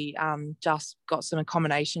actually just got some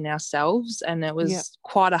accommodation ourselves, and it was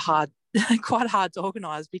quite hard to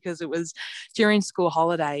organise because it was during school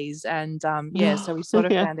holidays, and so we sort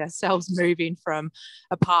of found ourselves moving from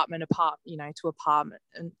apartment to apartment,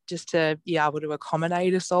 and just to be able to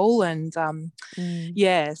accommodate us all. And so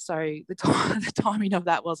the timing of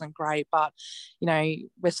that wasn't great, but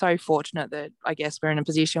we're so fortunate that I guess we're in a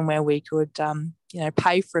position where we could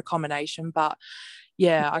pay for accommodation. But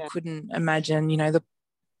I couldn't imagine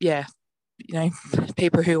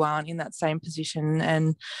people who aren't in that same position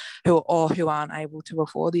and who aren't able to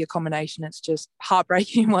afford the accommodation. It's just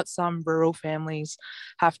heartbreaking what some rural families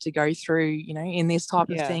have to go through, in this type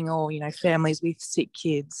of thing, or, families with sick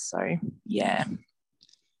kids. So,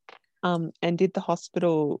 and did the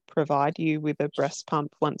hospital provide you with a breast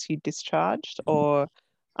pump once you discharged, or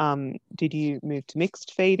did you move to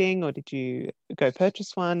mixed feeding, or did you go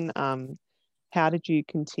purchase one? How did you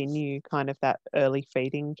continue kind of that early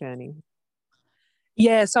feeding journey?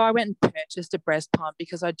 Yeah, so I went and purchased a breast pump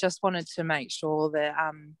because I just wanted to make sure that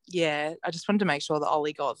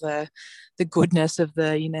Ollie got the goodness of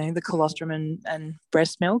the the colostrum and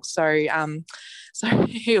breast milk. So I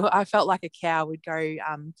felt like a cow would go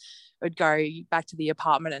back to the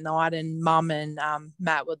apartment at night, and Mum and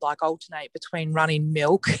Matt would like alternate between running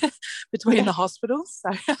milk between the hospitals.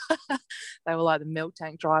 So they were like the milk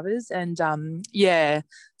tank drivers, and so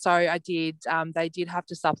I did. They did have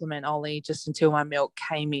to supplement Ollie just until my milk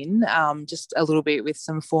came in, just a little bit with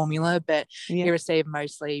some formula, but he received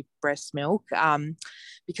mostly breast milk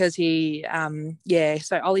because he,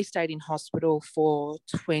 so Ollie stayed in hospital for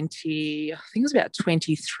 20, I think it was about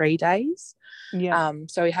 23 days.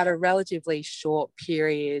 So he had a relatively short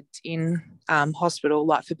period in hospital,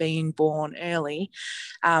 like for being born early.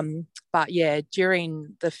 But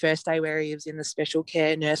during the first day where he was in the special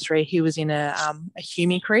care nursery, he was in a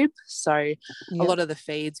humi crib. So a lot of the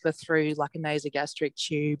feeds were through like a nasogastric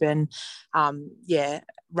tube, and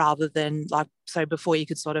rather than so before you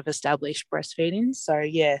could sort of establish breastfeeding. So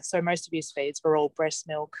so most of his feeds were all breast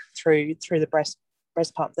milk through the breast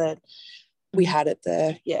pump that we had at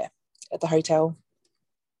the hotel.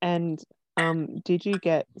 And did you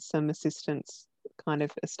get some assistance kind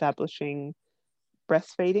of establishing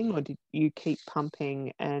breastfeeding, or did you keep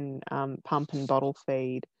pumping and pump and bottle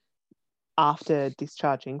feed after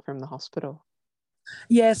discharging from the hospital?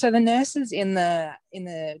 So the nurses in the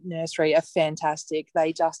nursery are fantastic.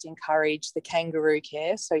 They just encourage the kangaroo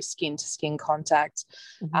care, so skin to skin contact,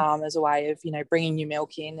 as a way of bringing your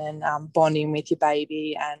milk in and bonding with your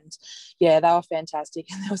baby. And they were fantastic.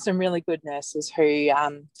 And there were some really good nurses who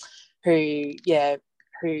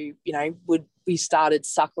we started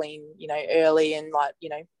suckling early, and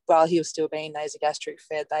while he was still being nasogastric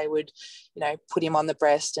fed, they would put him on the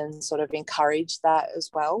breast and sort of encourage that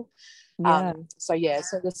as well. So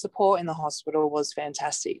the support in the hospital was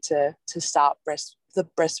fantastic to start the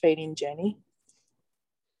breastfeeding journey.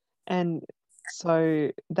 And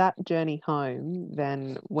So that journey home,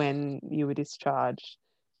 then when you were discharged,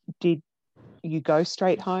 did you go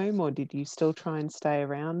straight home or did you still try and stay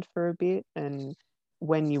around for a bit? And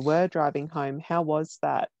when you were driving home, how was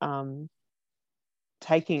that,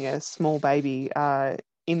 taking a small baby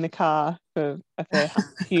in the car for a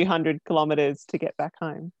few hundred kilometres to get back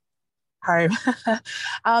home?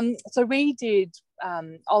 Home. So we did,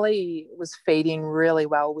 Ollie was feeding really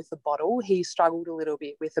well with the bottle. He struggled a little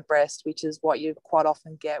bit with the breast, which is what you quite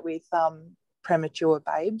often get with premature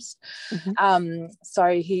babes. So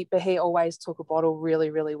he always took a bottle really,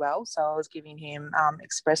 really well. So I was giving him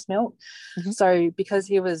express milk. So because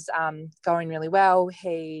he was going really well,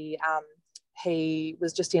 he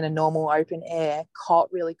was just in a normal open air cot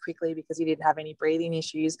really quickly because he didn't have any breathing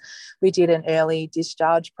issues. We did an early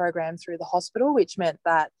discharge program through the hospital, which meant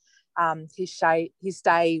that his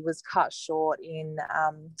stay was cut short in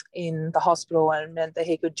the hospital, and meant that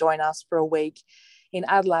he could join us for a week in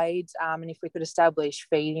Adelaide, and if we could establish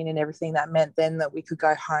feeding and everything, that meant then that we could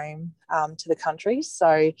go home to the country.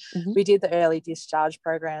 So we did the early discharge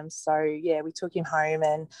program. So yeah, we took him home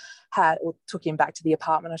and took him back to the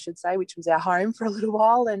apartment, I should say, which was our home for a little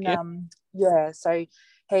while. And so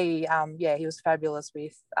he was fabulous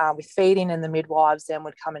with feeding, and the midwives then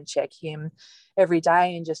would come and check him every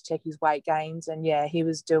day and just check his weight gains. And he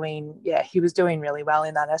was doing really well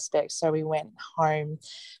in that aspect. So we went home.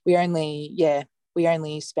 We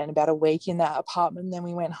only spent about a week in that apartment, and then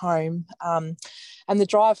we went home. And the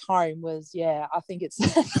drive home was, I think it's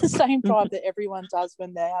the same drive that everyone does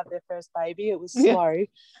when they have their first baby. It was slow. It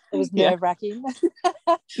was nerve-wracking.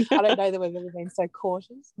 I don't know that we've ever been so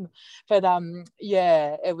cautious. But,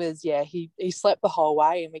 it was, he slept the whole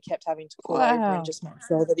way, and we kept having to pull over and just make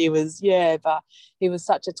sure that he was, but he was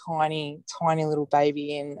such a tiny, tiny little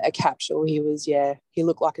baby in a capsule. He was, he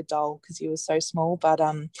looked like a doll because he was so small. But,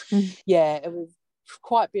 it was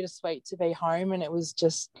quite bittersweet to be home, and it was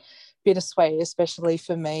just bittersweet, especially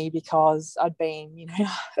for me, because I'd been,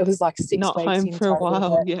 it was like 6 Not weeks home in for a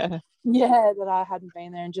while, that I hadn't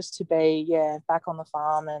been there, and just to be back on the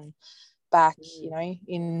farm and back,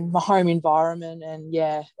 in my home environment. And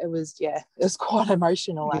it was quite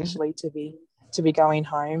emotional actually to be going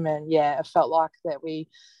home. And it felt like that we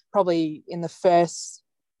probably, in the first,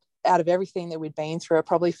 out of everything that we'd been through, it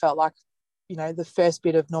probably felt like the first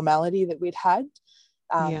bit of normality that we'd had,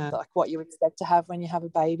 like what you expect to have when you have a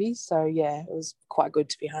baby. So it was quite good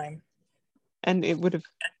to be home. And it would have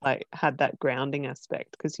had that grounding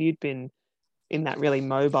aspect, because you'd been in that really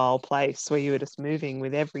mobile place where you were just moving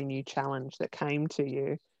with every new challenge that came to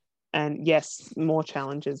you. And yes, more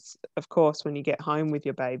challenges, of course, when you get home with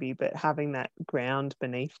your baby, but having that ground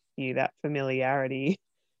beneath you, that familiarity,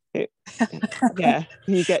 you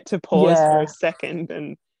get to pause for a second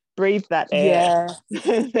and breathe that air.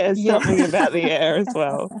 There's something about the air as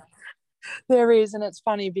well. There is. And it's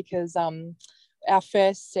funny because our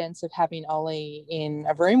first sense of having Ollie in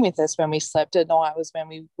a room with us when we slept at night was when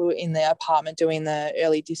we were in the apartment doing the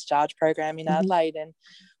early discharge program in Adelaide. And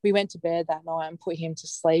we went to bed that night and put him to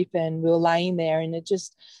sleep, and we were laying there, and it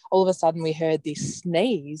just, all of a sudden we heard this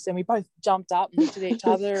sneeze, and we both jumped up and looked at each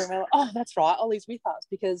other, and we were like, oh, that's right, Ollie's with us,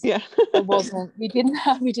 because it wasn't, we didn't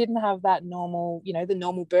have that normal, the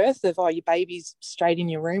normal birth of, your baby's straight in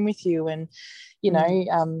your room with you. And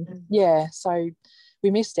so we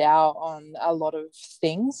missed out on a lot of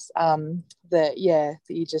things that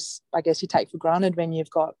you just, I guess, you take for granted when you've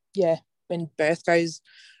got when birth goes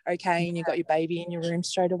okay and you've got your baby in your room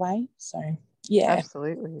straight away. So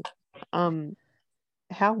absolutely.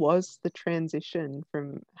 How was the transition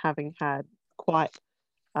from having had quite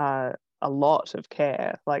a lot of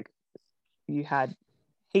care, like you had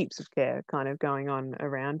heaps of care kind of going on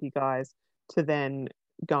around you guys, to then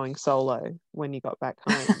going solo when you got back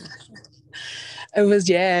home? It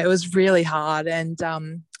was really hard. And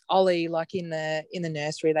Ollie, like in the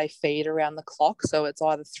nursery, they feed around the clock, so it's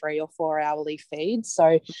either 3 or 4 hourly feeds.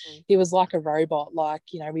 So he was like a robot. Like,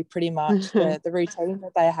 we pretty much the routine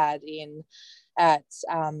that they had at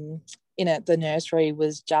the nursery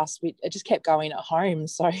was just, it just kept going at home.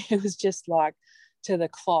 So it was just like to the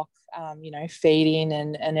clock, feeding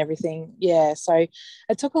and everything. So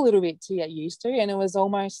it took a little bit to get used to, and it was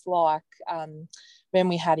almost like when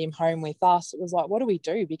we had him home with us, it was like, what do we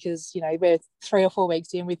do? Because, we're 3 or 4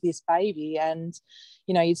 weeks in with this baby, and,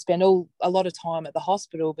 you'd spend a lot of time at the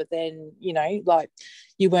hospital, but then, like,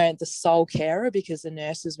 you weren't the sole carer because the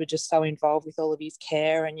nurses were just so involved with all of his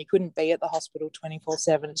care, and you couldn't be at the hospital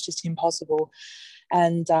 24/7. It's just impossible.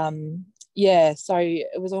 And, so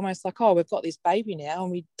it was almost like, oh, we've got this baby now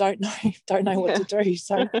and we don't know what to do.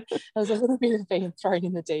 So it was a little bit of being thrown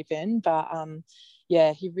in the deep end, but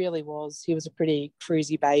yeah, he really was. He was a pretty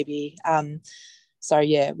cruisy baby. So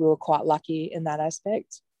yeah, we were quite lucky in that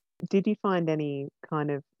aspect. Did you find any kind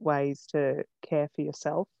of ways to care for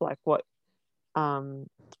yourself? Like what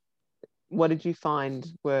did you find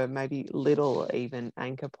were maybe little even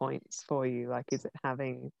anchor points for you? Like, is it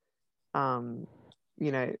having,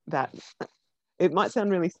 that it might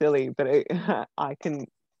sound really silly, but I can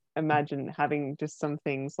imagine having just some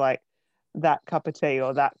things like that cup of tea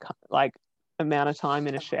or that like amount of time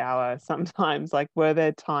in a shower sometimes. Like, were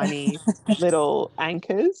there tiny little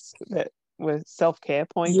anchors that were self-care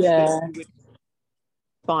points that Yeah. you would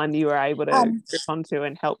find you were able to grip onto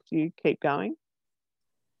and helped you keep going?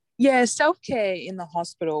 Yeah, self-care in the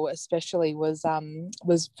hospital especially was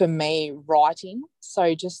for me writing.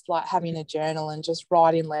 So just like having a journal and just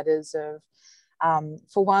writing letters of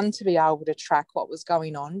for one, to be able to track what was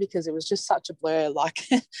going on, because it was just such a blur. Like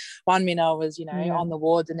one minute I was, on the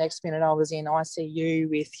ward, the next minute I was in ICU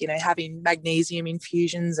with, having magnesium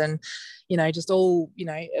infusions and, just all,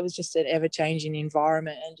 it was just an ever-changing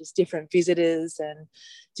environment and just different visitors and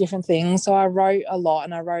different things. So I wrote a lot,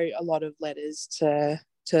 and I wrote a lot of letters to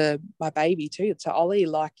my baby too, to Ollie,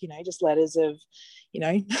 like, just letters of,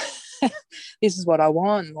 this is what I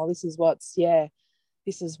want, or this is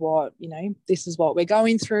this is what this is what we're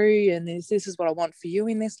going through, and this is what I want for you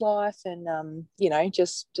in this life. And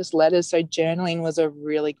just letters. So journaling was a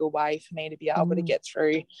really good way for me to be able to get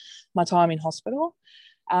through my time in hospital,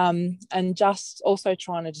 and just also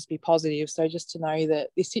trying to just be positive. So just to know that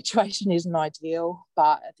this situation isn't ideal,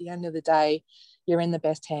 but at the end of the day you're in the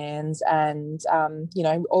best hands, and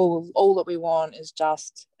all that we want is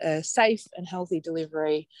just a safe and healthy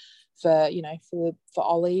delivery for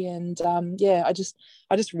Ollie. And I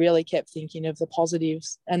just really kept thinking of the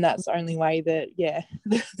positives, and that's the only way that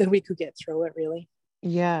that we could get through it, really.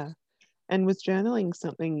 Yeah. And was journaling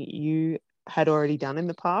something you had already done in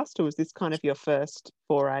the past, or was this kind of your first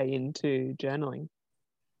foray into journaling?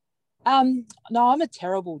 No, I'm a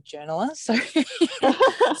terrible journaler, so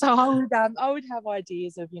I would have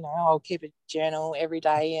ideas of, I'll keep a journal every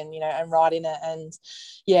day and and write in it, and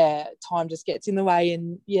time just gets in the way.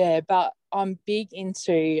 And but I'm big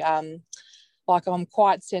into like, I'm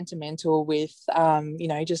quite sentimental with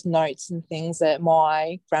just notes and things that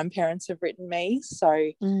my grandparents have written me.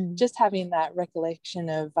 So just having that recollection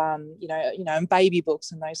of and baby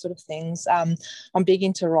books and those sort of things. I'm big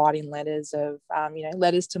into writing letters of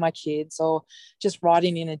letters to my kids, or just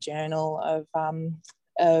writing in a journal of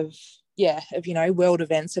world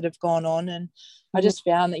events that have gone on. And I just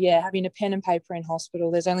found that having a pen and paper in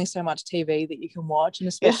hospital, there's only so much TV that you can watch, and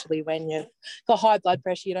especially when you've got high blood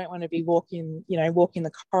pressure, you don't want to be walking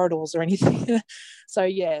the corridors or anything. So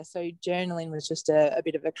journaling was just a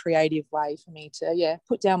bit of a creative way for me to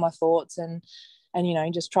put down my thoughts and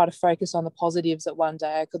just try to focus on the positives, that one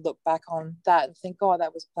day I could look back on that and think, oh,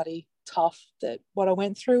 that was bloody tough, that what I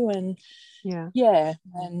went through. And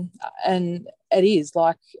and it is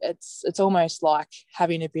like, it's almost like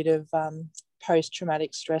having a bit of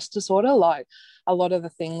post-traumatic stress disorder. Like, a lot of the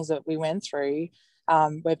things that we went through,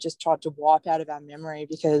 we've just tried to wipe out of our memory,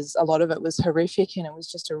 because a lot of it was horrific and it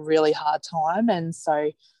was just a really hard time. And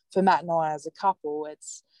so for Matt and I as a couple,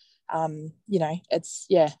 it's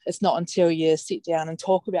it's not until you sit down and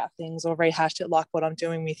talk about things or rehash it, like what I'm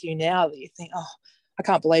doing with you now, that you think, oh, I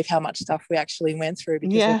can't believe how much stuff we actually went through,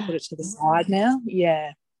 because we've put it to the side now.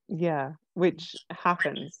 Which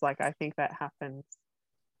happens. Like, I think that happens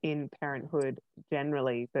in parenthood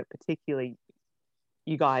generally, but particularly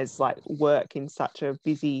you guys like work in such a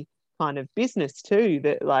busy kind of business too,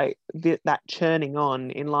 that like that churning on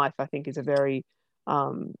in life, I think, is a very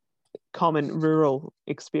common rural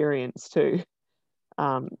experience too,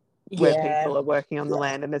 where people are working on the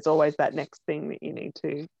land, and there's always that next thing that you need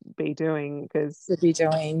to be doing, because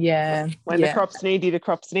when the crops need you, the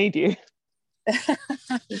crops need you.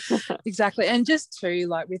 Exactly. And just too,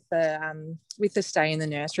 like with the stay in the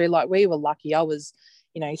nursery, like, we were lucky. I was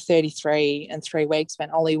 33 and 3 weeks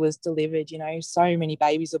when Ollie was delivered. So many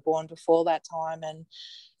babies are born before that time, and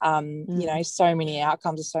so many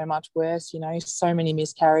outcomes are so much worse, so many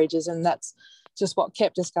miscarriages. And that's just what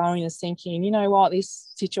kept us going, is thinking, what,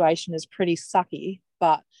 this situation is pretty sucky,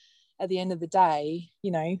 but at the end of the day,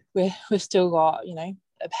 we've still got a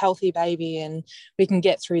healthy baby, and we can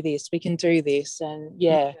get through this, we can do this. And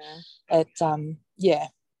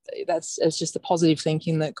it's just the positive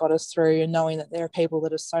thinking that got us through, and knowing that there are people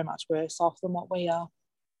that are so much worse off than what we are.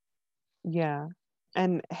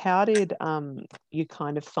 And how did you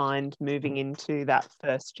kind of find moving into that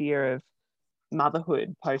first year of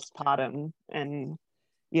motherhood postpartum and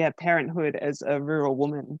parenthood as a rural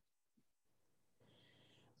woman?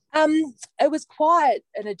 It was quite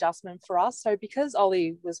an adjustment for us. So because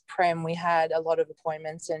Ollie was prem, we had a lot of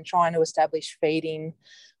appointments, and trying to establish feeding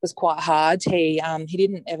was quite hard. He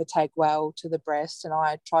didn't ever take well to the breast, and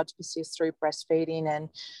I tried to persist through breastfeeding, and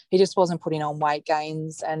he just wasn't putting on weight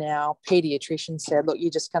gains. And our paediatrician said, look,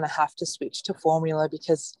 you're just going to have to switch to formula,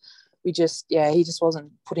 because he just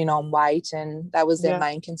wasn't putting on weight, and that was their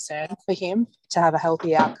main concern for him, to have a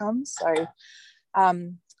healthy outcome. So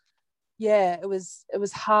it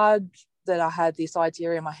was hard that I had this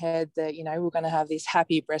idea in my head that, we're going to have this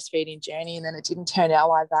happy breastfeeding journey, and then it didn't turn out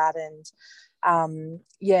like that. And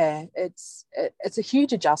it's a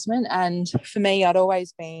huge adjustment. And for me, I'd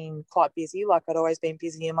always been quite busy. Like, I'd always been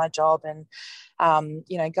busy in my job, and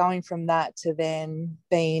going from that to then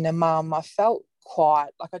being a mum, I felt quite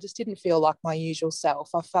like I just didn't feel like my usual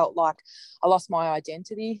self. I felt like I lost my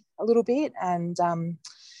identity a little bit. And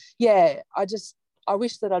I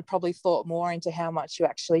wish that I'd probably thought more into how much you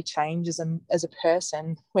actually change as a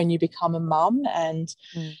person when you become a mum. And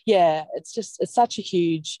it's such a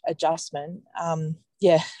huge adjustment.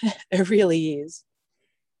 It really is.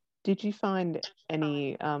 Did you find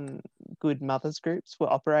any good mothers groups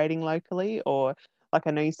were operating locally? Or, like,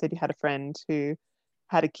 I know you said you had a friend who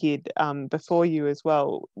had a kid before you as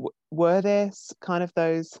well. Were there kind of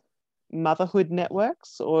those motherhood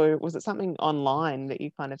networks, or was it something online that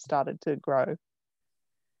you kind of started to grow?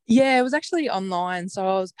 Yeah, it was actually online. So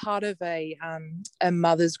I was part of a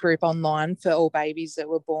mothers group online for all babies that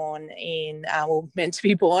were born meant to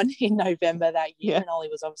be born in November that year. And Ollie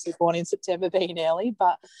was obviously born in September, being early.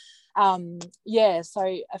 But so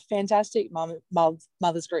a fantastic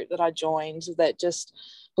mothers group that I joined that just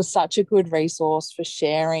was such a good resource for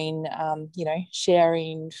sharing,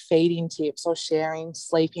 sharing feeding tips, or sharing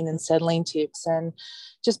sleeping and settling tips, and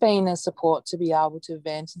just being a support to be able to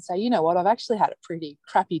vent and say, you know what, I've actually had a pretty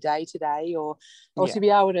crappy day today, or to be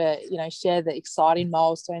able to, share the exciting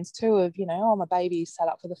milestones too of, my baby sat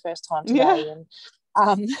up for the first time today. And,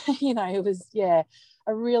 it was,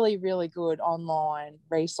 a really, really good online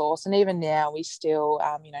resource. And even now we still,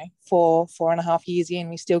 4.5 years in,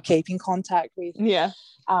 we still keep in contact with,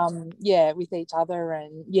 with each other.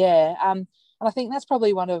 And and I think that's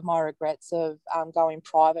probably one of my regrets of going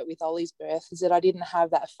private with Ollie's birth, is that I didn't have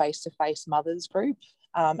that face-to-face mothers group.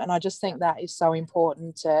 And I just think that is so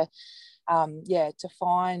important to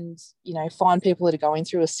find people that are going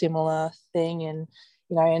through a similar thing, and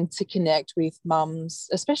and to connect with mums,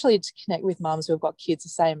 especially to connect with mums who have got kids the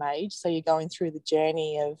same age. So you're going through the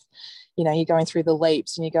journey of, you're going through the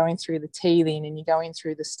leaps, and you're going through the teething, and you're going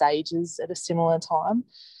through the stages at a similar time.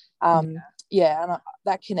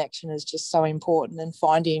 That connection is just so important, and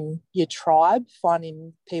finding your tribe,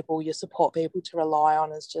 finding people, your support people to rely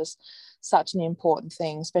on, is just such an important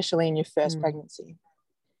thing, especially in your first pregnancy.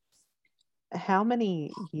 How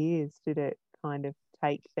many years did it kind of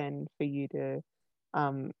take then for you to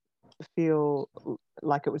feel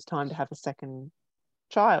like it was time to have a second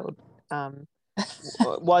child?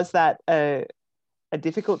 Was that a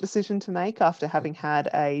difficult decision to make after having had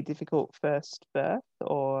a difficult first birth,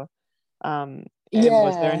 or and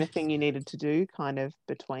was there anything you needed to do kind of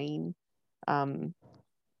between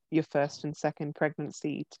your first and second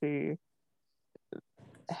pregnancy to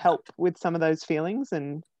help with some of those feelings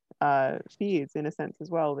and fears, in a sense, as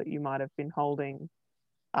well, that you might have been holding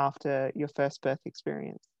after your first birth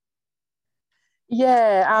experience?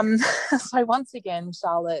 So once again,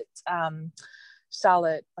 Charlotte,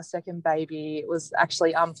 my second baby, it was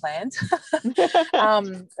actually unplanned.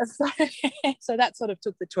 So that sort of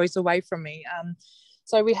took the choice away from me.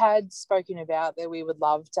 So we had spoken about that we would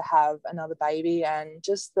love to have another baby, and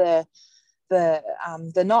just the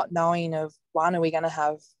not knowing of, one, are we going to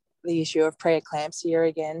have the issue of preeclampsia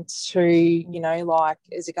again? Two,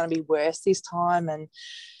 is it going to be worse this time? And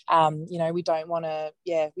we don't want to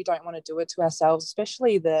do it to ourselves,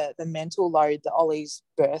 especially the mental load that Ollie's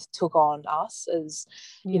birth took on us as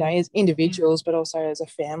as individuals, but also as a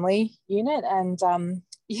family unit. And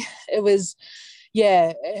it was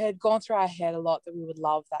it had gone through our head a lot that we would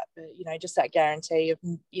love that, but just that guarantee of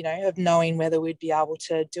of knowing whether we'd be able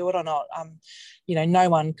to do it or not, no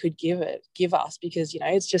one could give us, because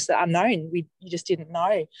it's just the unknown. You just didn't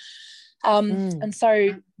know. And so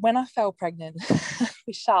when I fell pregnant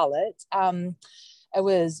with Charlotte, it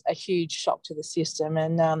was a huge shock to the system.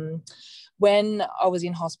 And when I was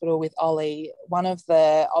in hospital with Ollie, one of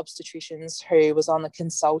the obstetricians who was on the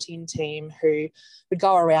consulting team, who would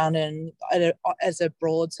go around and as a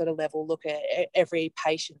broad sort of level look at every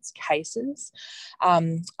patient's cases,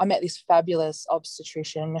 I met this fabulous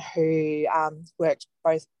obstetrician who worked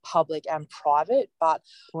both public and private, but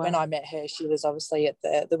Wow. when I met her, she was obviously at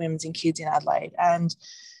the Women's and Kids in Adelaide, and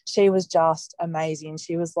she was just amazing.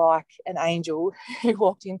 She was like an angel who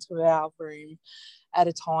walked into our room at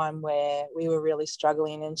a time where we were really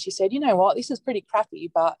struggling, and she said, you know what, this is pretty crappy,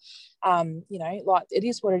 but you know, like, it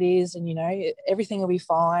is what it is, and you know, everything will be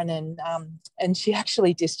fine. And she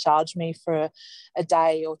actually discharged me for a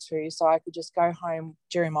day or two so I could just go home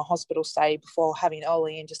during my hospital stay before having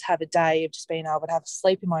Ollie, and just have a day of just being able to have a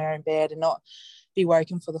sleep in my own bed and not be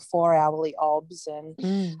woken for the 4-hourly obs.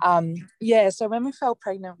 And yeah, so when we fell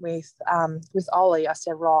pregnant with Ollie, I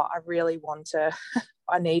said, right, I really want to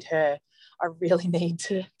I need her. I really need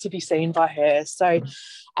to be seen by her. So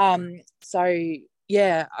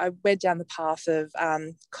yeah, I went down the path of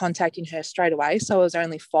contacting her straight away. So I was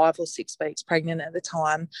only 5 or 6 weeks pregnant at the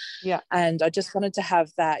time. Yeah. And I just wanted to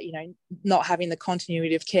have that, you know, not having the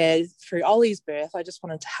continuity of care through Ollie's birth. I just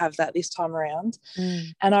wanted to have that this time around.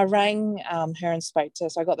 And I rang her and spoke to her.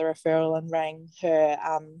 So I got the referral and rang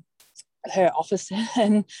her office,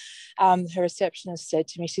 and her receptionist said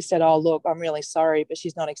to me, she said, oh, look, I'm really sorry, but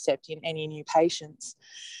she's not accepting any new patients.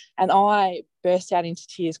 And I burst out into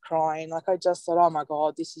tears crying. Like, I just thought, oh my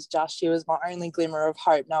God, she was my only glimmer of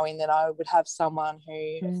hope, knowing that I would have someone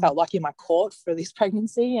who felt like in my court for this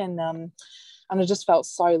pregnancy. And I just felt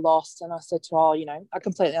so lost. And I said to her, oh, you know, I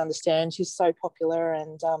completely understand. She's so popular,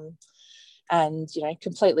 and you know,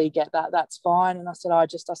 completely get that. That's fine. And I said, I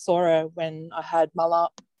saw her when I had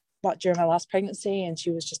during my last pregnancy, and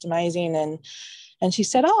she was just amazing. And she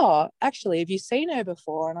said, oh, actually, have you seen her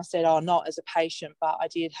before? And I said, oh, not as a patient, but I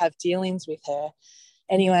did have dealings with her.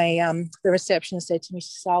 Anyway, the receptionist said to me,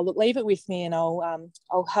 she said, oh, look, leave it with me, and I'll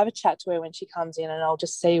have a chat to her when she comes in, and I'll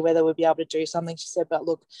just see whether we'll be able to do something. She said, but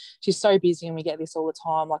look, she's so busy and we get this all the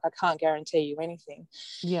time. Like, I can't guarantee you anything.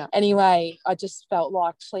 Yeah. Anyway, I just felt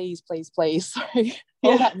like, please, please, please. So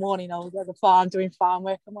all that morning I was at the farm doing farm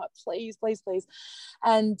work. I'm like, please, please, please.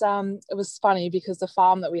 And it was funny because the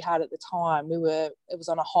farm that we had at the time, it was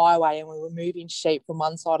on a highway, and we were moving sheep from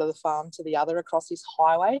one side of the farm to the other across this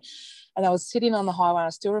highway. And I was sitting on the highway, and I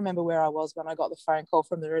still remember where I was when I got the phone call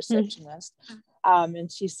from the receptionist.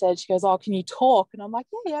 And she goes, oh, can you talk? And I'm like,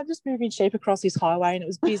 yeah, I'm just moving sheep across this highway, and it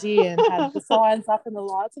was busy and had the signs up and the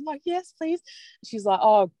lights. I'm like, yes, please. She's like,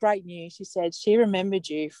 oh, great news. She said she remembered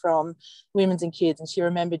you from Women's and Kids, and she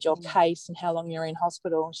remembered your case and how long you're in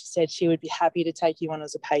hospital. And she said she would be happy to take you on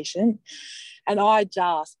as a patient. And I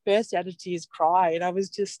just burst out of tears crying. I was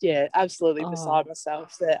just, absolutely beside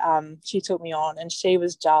myself that she took me on. And she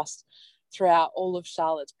was just, throughout all of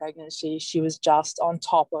Charlotte's pregnancy, she was just on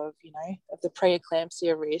top of, you know, of the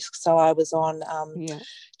preeclampsia risk. So I was on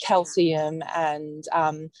calcium and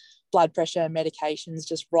blood pressure medications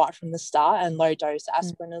just right from the start, and low dose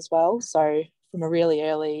aspirin as well. So from a really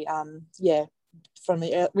early, from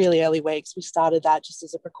the really early weeks, we started that just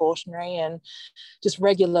as a precautionary, and just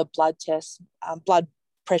regular blood tests, blood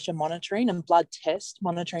pressure monitoring and blood test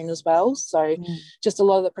monitoring as well. So just a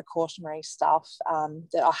lot of the precautionary stuff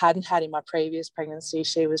that I hadn't had in my previous pregnancy,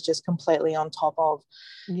 she was just completely on top of.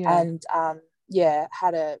 And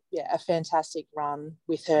had a fantastic run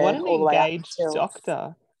with her. What an all the way engaged up until,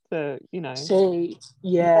 doctor for, you know.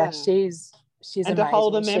 She's and amazing. to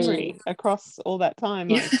hold a memory across all that time,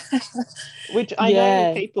 like, which I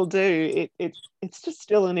know people do. It's just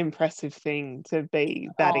still an impressive thing to be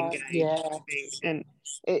that engaged, I think. And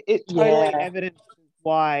it totally evidences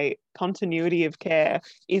why continuity of care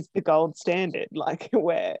is the gold standard. Like,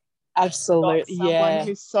 where absolutely someone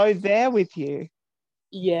who's so there with you.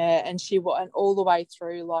 And all the way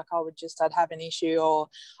through, like, I'd have an issue, or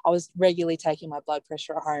I was regularly taking my blood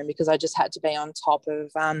pressure at home because I just had to be on top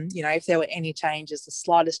of, you know, if there were any changes, the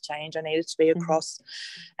slightest change, I needed to be across.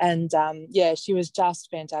 And she was just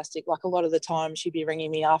fantastic. Like, a lot of the time she'd be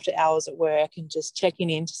ringing me after hours at work and just checking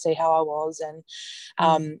in to see how I was. And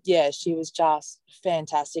she was just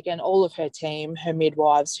fantastic. And all of her team, her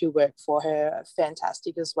midwives who work for her, are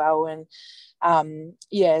fantastic as well. And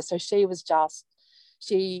so she was just,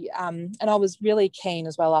 and I was really keen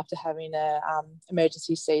as well, after having a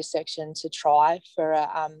emergency C-section, to try for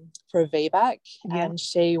a VBAC. And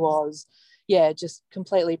she was just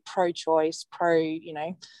completely pro-choice, you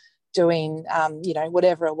know, doing you know,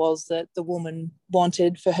 whatever it was that the woman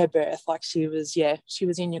wanted for her birth. Like, she was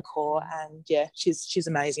in your core. And she's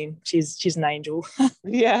amazing. She's an angel.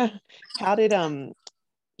 How did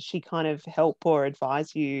she kind of help or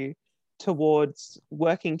advise you towards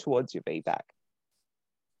working towards your VBAC?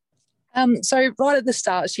 So right at the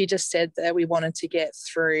start, she just said that we wanted to get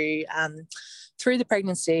through the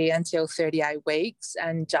pregnancy until 38 weeks,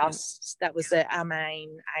 and just that was our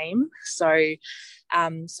main aim. So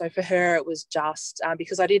for her, it was just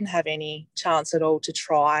because I didn't have any chance at all to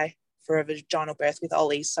try for a vaginal birth with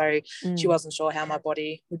Ollie, so she wasn't sure how my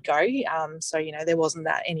body would go. So there wasn't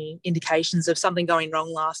that any indications of something going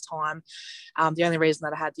wrong last time. The only reason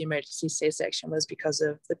that I had the emergency C-section was because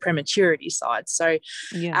of the prematurity side. So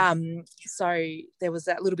so there was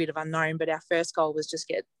that little bit of unknown, but our first goal was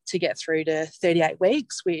just to get through to 38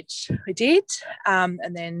 weeks, which we did,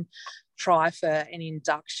 and then try for an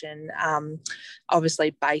induction,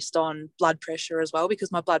 obviously based on blood pressure as well,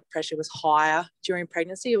 because my blood pressure was higher during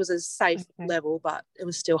pregnancy. It was a safe level, but it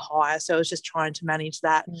was still higher, so I was just trying to manage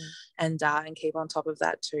that and keep on top of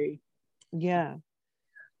that too.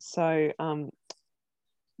 So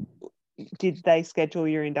did they schedule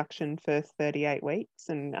your induction for 38 weeks,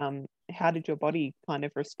 and how did your body kind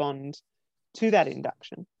of respond to that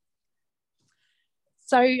induction?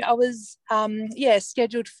 So I was,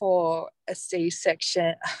 scheduled for a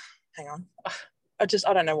C-section. Hang on. I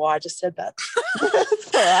don't know why I just said that.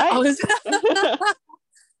 That's all right.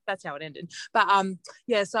 That's how it ended. But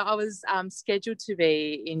so I was scheduled to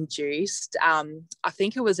be induced. I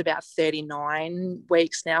think it was about 39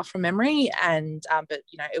 weeks now from memory, and but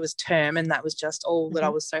it was term, and that was just all that I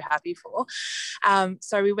was so happy for.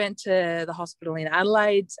 So we went to the hospital in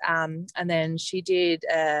Adelaide, and then she did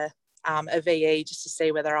a VE just to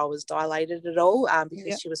see whether I was dilated at all,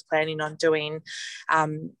 because she was planning on doing,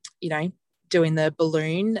 doing the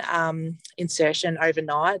balloon insertion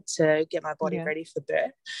overnight to get my body ready for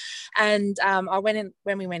birth. And I went in,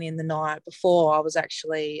 when we went in the night before, I was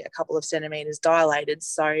actually a couple of centimetres dilated,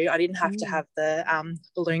 so I didn't have to have the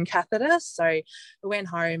balloon catheter. So we went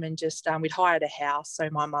home and just we'd hired a house so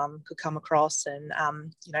my mum could come across and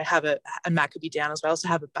have and Matt could be down as well, so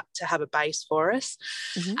have a base for us.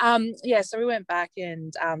 So we went back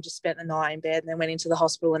and just spent the night in bed, and then went into the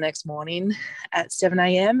hospital the next morning at 7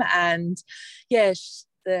 a.m. and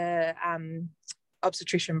the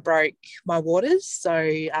obstetrician broke my waters, so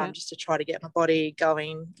just to try to get my body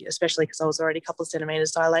going, especially because I was already a couple of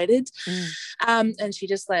centimetres dilated. And she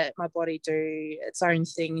just let my body do its own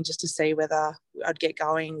thing just to see whether I'd get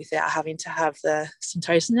going without having to have the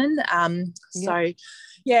syntocinon. So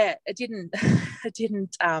it didn't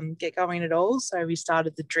get going at all. So we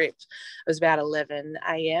started the drip. It was about 11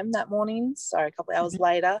 a.m. that morning, so a couple of hours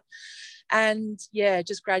later. And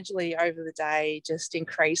just gradually over the day, just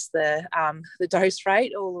increase the dose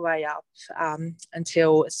rate all the way up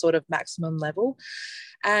until it's sort of maximum level.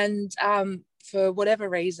 And for whatever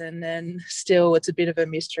reason, and still it's a bit of a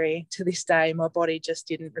mystery to this day, my body just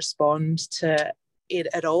didn't respond to it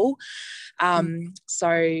at all. So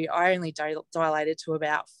I only dilated to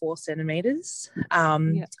about 4 centimetres,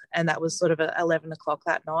 and that was sort of at 11 o'clock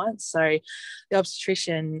that night. So the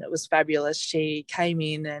obstetrician was fabulous. She came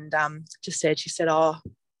in and just said,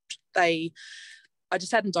 I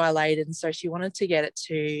just hadn't dilated, and so she wanted to get it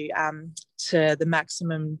to the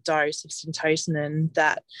maximum dose of syntocinon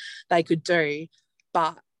that they could do,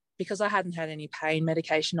 but because I hadn't had any pain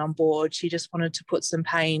medication on board, she just wanted to put some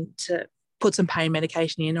pain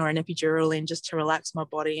medication in, or an epidural in, just to relax my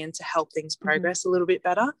body and to help things progress a little bit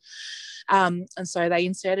better. And so they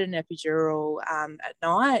inserted an epidural at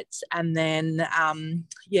night, and then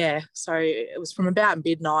so it was from about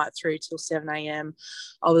midnight through till 7 a.m.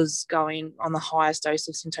 I was going on the highest dose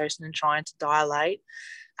of syntocinon and trying to dilate.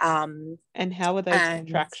 And how were those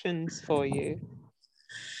contractions for you?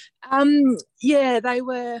 They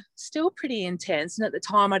were still pretty intense, and at the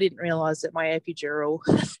time I didn't realize that my epidural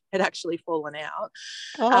had actually fallen out.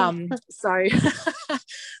 And the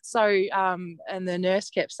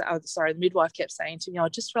the midwife kept saying to me,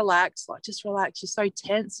 just relax, you're so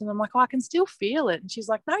tense. And I'm like, I can still feel it. And she's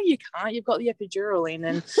like, no, you can't, you've got the epidural in.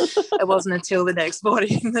 And it wasn't until the next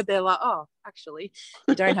morning that they're like, oh, actually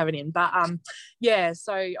you don't have it in. But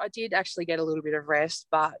so I did actually get a little bit of rest,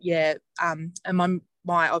 but and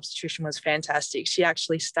my obstetrician was fantastic. She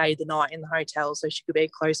actually stayed the night in the hotel so she could be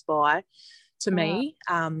close by to me,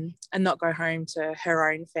 and not go home to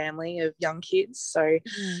her own family of young kids. So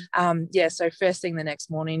so first thing the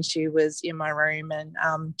next morning, she was in my room and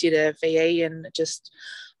did a VE, and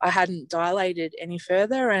I hadn't dilated any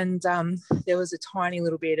further, and there was a tiny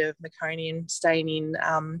little bit of meconium staining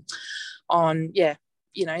that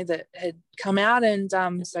had come out. And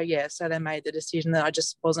so they made the decision that I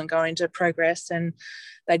just wasn't going to progress, and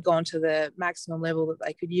they'd gone to the maximum level that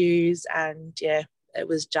they could use. And it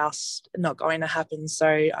was just not going to happen. So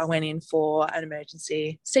I went in for an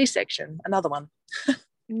emergency C-section, another one.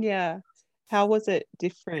 Yeah. How was it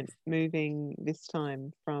different moving this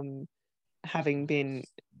time from having been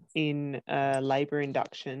in a labour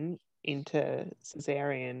induction into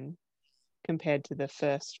caesarean compared to the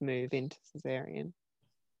first move into caesarean?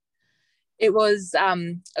 It was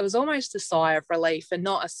almost a sigh of relief, and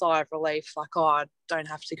not a sigh of relief like, oh, I don't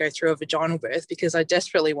have to go through a vaginal birth, because I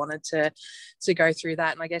desperately wanted to go through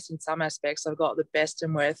that. And I guess in some aspects I've got the best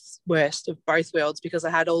and worst of both worlds, because I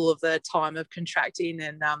had all of the time of contracting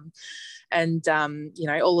and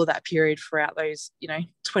all of that period throughout those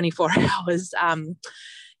 24 hours,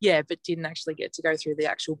 but didn't actually get to go through the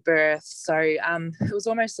actual birth. So it was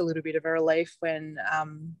almost a little bit of a relief when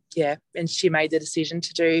and she made the decision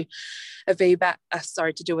to do a VBAC,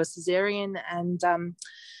 to do a caesarean. And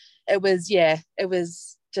it was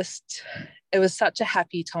such a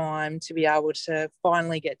happy time to be able to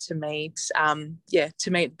finally get to meet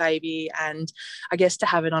baby, and I guess to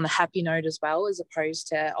have it on a happy note as well, as opposed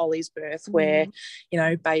to Ollie's birth, where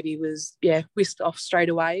baby was whisked off straight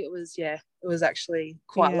away. It was actually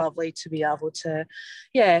quite lovely to be able to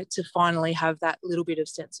finally have that little bit of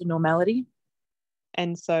sense of normality.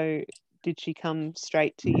 And so did she come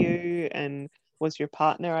straight to you, and was your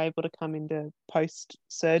partner able to come into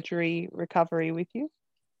post-surgery recovery with you?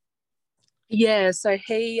 Yeah, so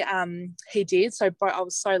he did. So I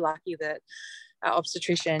was so lucky that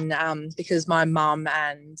obstetrician, because my mum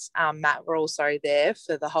and Matt were also there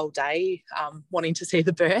for the whole day, wanting to see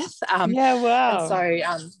the birth. Wow.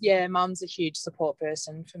 And so, mum's a huge support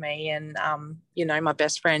person for me, and my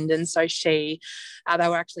best friend. And so they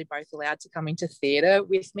were actually both allowed to come into theatre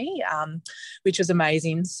with me, which was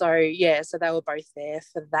amazing. So so they were both there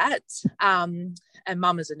for that. And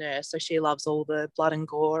mum is a nurse, so she loves all the blood and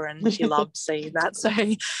gore, and she loved seeing that. So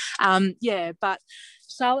but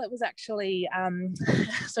Charlotte was actually,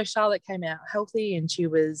 so Charlotte came out healthy and she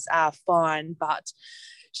was fine, but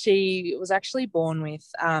she was actually born with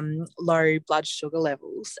low blood sugar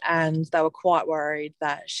levels, and they were quite worried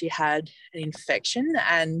that she had an infection.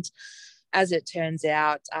 And as it turns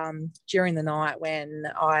out, during the night when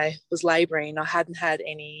I was labouring, I hadn't had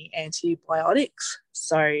any antibiotics.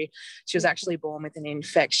 So she was actually born with an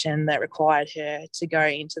infection that required her to go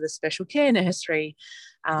into the special care nursery.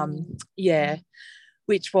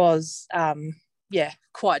 Which was,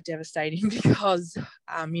 quite devastating, because,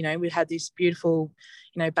 we had this beautiful,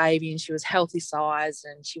 baby, and she was healthy size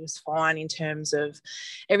and she was fine in terms of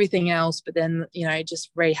everything else. But then, just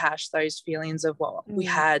rehash those feelings of what we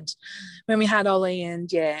had when we had Ollie,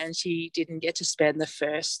 and she didn't get to spend the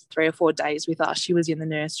first 3 or 4 days with us. She was in the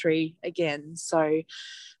nursery again. So,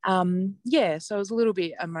 so I was a little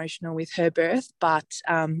bit emotional with her birth, but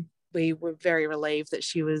we were very relieved that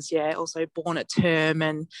she was also born at term,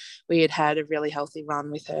 and we had a really healthy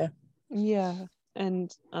run with her. Yeah. And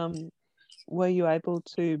were you able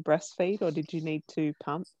to breastfeed, or did you need to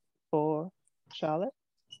pump for Charlotte?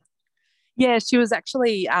 Yeah, she was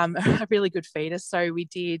actually a really good feeder. So I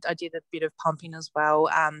did a bit of pumping as well,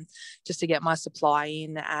 just to get my supply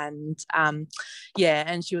in, and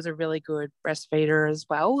and she was a really good breastfeeder as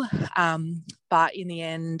well. But in the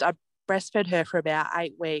end, I breastfed her for about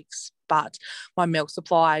 8 weeks, but my milk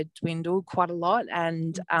supply dwindled quite a lot.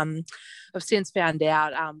 And I've since found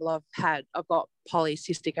out, I've got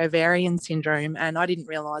polycystic ovarian syndrome, and I didn't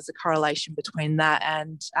realise the correlation between that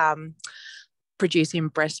and producing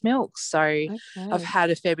breast milk. So I've had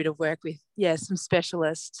a fair bit of work with some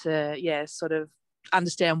specialists to sort of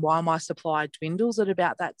understand why my supply dwindles at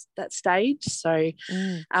about that stage. So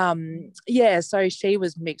so she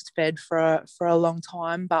was mixed fed for a long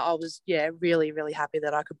time, but I was really, really happy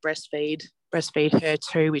that I could breastfeed her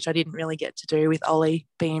too, which I didn't really get to do with Ollie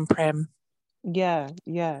being prem. So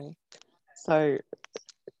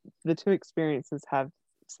the two experiences have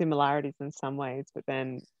similarities in some ways, but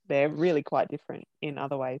then they're really quite different in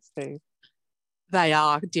other ways too. They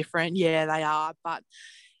are different, they are, but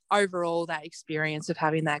overall, that experience of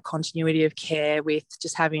having that continuity of care, with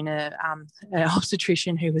just having an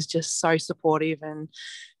obstetrician who was just so supportive and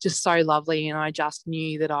just so lovely, and I just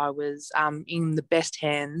knew that I was in the best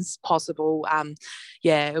hands possible.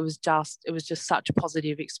 It was just such a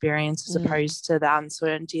positive experience, as opposed to the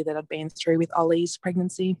uncertainty that I'd been through with Ollie's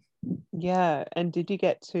pregnancy. Yeah, and did you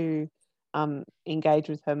get to engage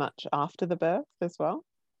with her much after the birth as well?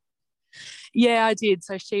 Yeah, I did.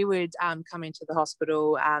 So she would come into the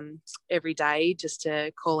hospital every day just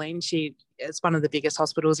to call in. It's one of the biggest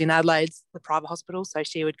hospitals in Adelaide, the private hospital. So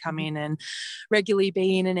she would come in and regularly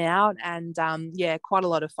be in and out, and quite a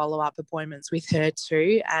lot of follow-up appointments with her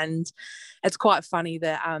too. And it's quite funny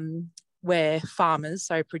that we're farmers,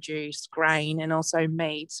 so produce grain and also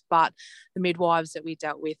meat, but the midwives that we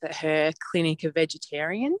dealt with at her clinic are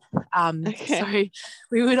vegetarian. So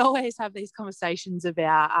we would always have these conversations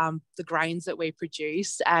about the grains that we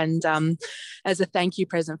produce. And as a thank you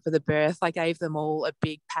present for the birth, I gave them all a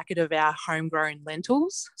big packet of our homegrown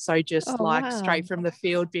lentils. So just straight from the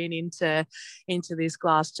field bin into this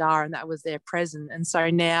glass jar, and that was their present. And so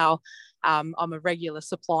now I'm a regular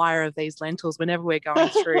supplier of these lentils. Whenever we're going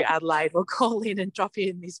through Adelaide, we'll call in and drop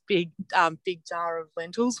in this big jar of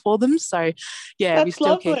lentils for them. So yeah, we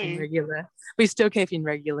still keep in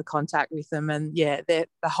regular contact with them, and yeah, the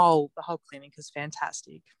whole clinic is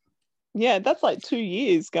fantastic. Yeah, that's like 2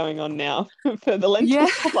 years going on now for the lentil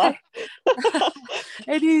supply.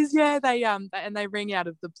 It is, yeah. They ring out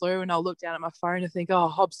of the blue, and I'll look down at my phone and think,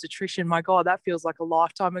 oh, obstetrician, my God, that feels like a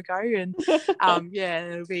lifetime ago. And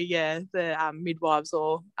it'll be the midwives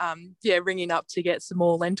or ringing up to get some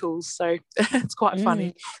more lentils. So it's quite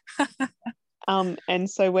funny. And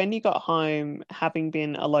so when you got home, having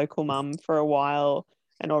been a local mum for a while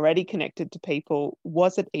and already connected to people,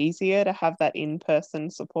 was it easier to have that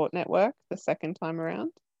in-person support network the second time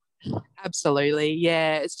around? Absolutely,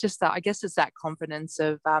 yeah. It's just that, I guess it's that confidence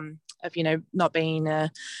of not being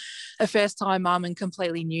a first-time mum and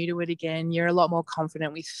completely new to it again. You're a lot more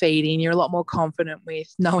confident with feeding. You're a lot more confident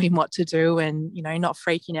with knowing what to do, and not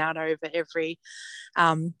freaking out over every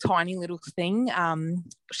tiny little thing.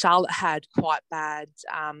 Charlotte had quite bad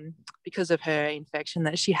because of her infection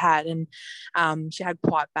that she had, and she had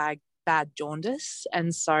quite bad jaundice,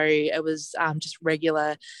 and so it was just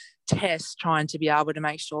regular tests trying to be able to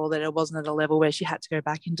make sure that it wasn't at a level where she had to go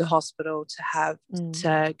back into hospital to have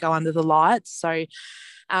to go under the lights. So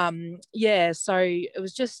so it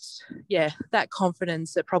was just that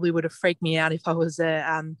confidence that probably would have freaked me out if I was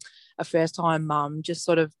a first-time mum, just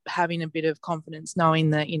sort of having a bit of confidence,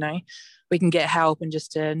 knowing that we can get help, and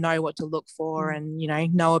just to know what to look for, and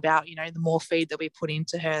know about the more feed that we put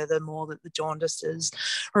into her, the more that the jaundice is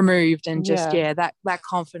removed, and just that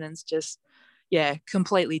confidence, just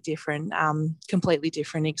completely different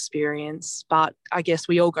experience. But I guess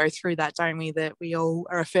we all go through that, don't we, that we all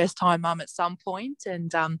are a first-time mum at some point, and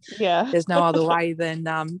there's no other way than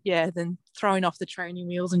throwing off the training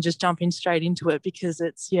wheels and just jumping straight into it, because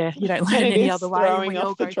it's you don't learn any other way. Throwing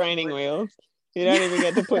off the training wheels. You don't even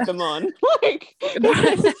get to put them on.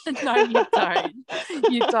 No,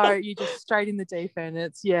 you don't. You just straight in the deep end.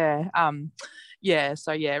 It's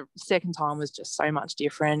second time was just so much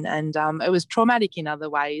different, and it was traumatic in other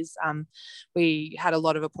ways. We had a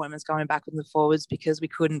lot of appointments going backwards and forwards because we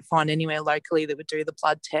couldn't find anywhere locally that would do the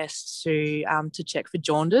blood tests to check for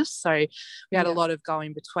jaundice. So we had a lot of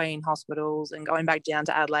going between hospitals and going back down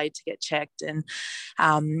to Adelaide to get checked, and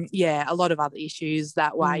a lot of other issues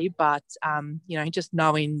that way. But just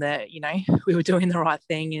knowing that we were doing the right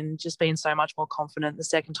thing, and just being so much more confident the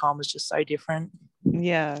second time was just so different.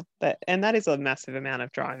 Yeah, that is a massive amount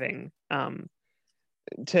of driving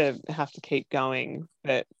to have to keep going,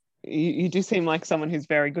 but you do seem like someone who's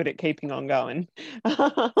very good at keeping on going.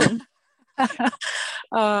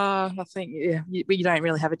 I think you don't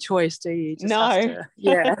really have a choice, do you? Just no.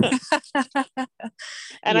 have to,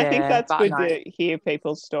 And I think that's good to hear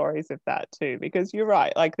people's stories of that too, because you're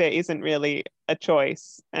right, like there isn't really a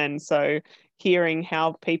choice, and so hearing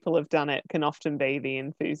how people have done it can often be the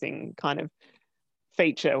enthusing kind of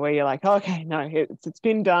feature where you're like, okay, no, it's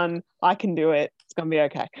been done, I can do it, it's gonna be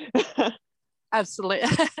okay. Absolutely.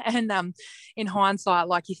 And in hindsight,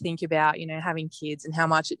 like, you think about having kids and how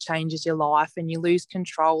much it changes your life, and you lose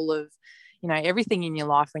control of everything in your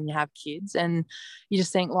life when you have kids, and you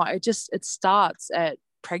just think like it starts at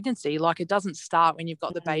pregnancy. Like, it doesn't start when you've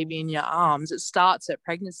got the baby in your arms. It starts at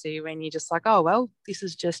pregnancy, when you're just like, oh well, this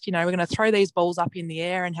is just we're going to throw these balls up in the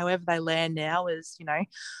air, and however they land now is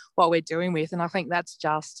what we're doing with. And I think that's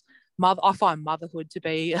just I find motherhood to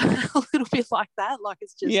be a little bit like that. Like,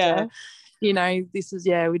 it's just this is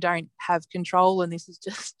we don't have control, and this is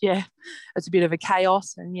just it's a bit of a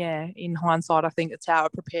chaos. And in hindsight, I think it's how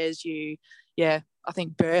it prepares you. I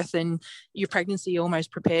think birth and your pregnancy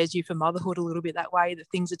almost prepares you for motherhood a little bit that way, that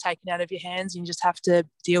things are taken out of your hands and you just have to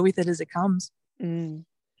deal with it as it comes.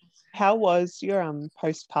 How was your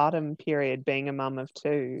postpartum period, being a mum of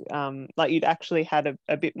two? Like, you'd actually had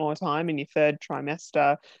a bit more time in your third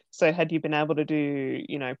trimester, so had you been able to do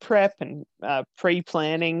prep and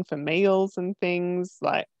pre-planning for meals and things?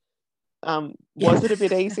 Like, was it a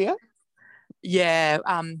bit easier?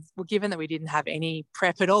 Well, given that we didn't have any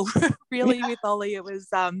prep at all really with Ollie, it was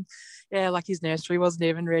like his nursery wasn't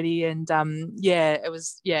even ready, and it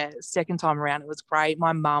was second time around it was great.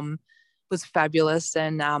 My mum was fabulous,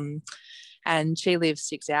 and and she lives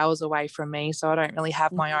 6 hours away from me, so I don't really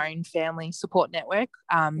have my own family support network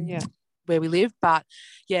where we live. But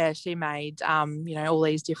yeah, she made all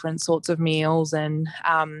these different sorts of meals, and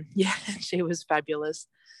she was fabulous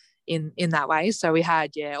in that way. So we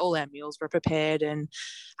had all our meals were prepared, and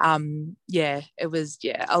it was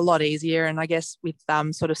a lot easier. And I guess with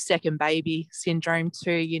sort of second baby syndrome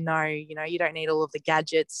too, you don't need all of the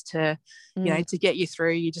gadgets to to get you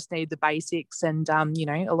through. You just need the basics, and a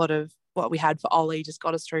lot of what we had for Ollie just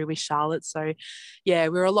got us through with Charlotte. So we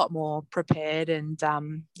were a lot more prepared, and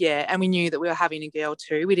and we knew that we were having a girl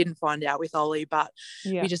too. We didn't find out with Ollie, but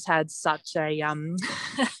we just had such a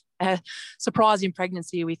a surprising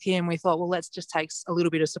pregnancy with him. We thought, well, let's just take a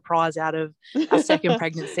little bit of surprise out of our second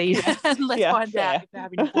pregnancy and let's find out if we're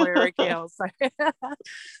having a boy or a girl. So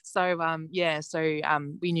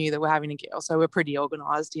we knew that we're having a girl, so we're pretty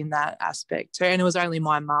organised in that aspect too. And it was only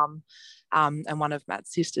my mum and one of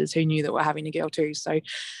Matt's sisters who knew that we're having a girl too. So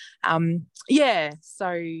it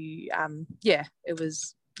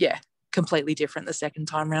was completely different the second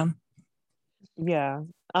time round.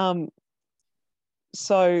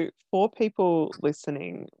 So for people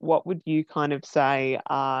listening, what would you kind of say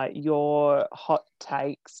are your hot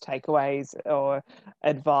takeaways or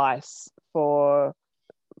advice for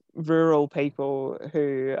rural people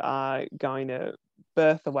who are going to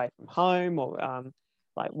birth away from home, or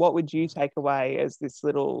what would you take away as this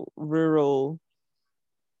little rural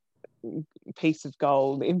piece of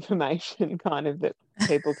gold information kind of that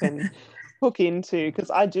people can hook into? Because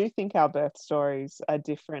I do think our birth stories are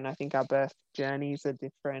different. I think our birth journeys are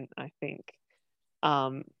different, I think.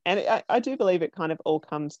 And I do believe it kind of all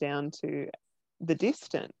comes down to the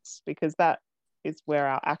distance, because that is where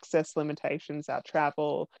our access limitations, our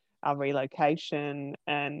travel, our relocation,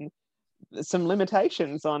 and some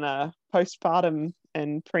limitations on postpartum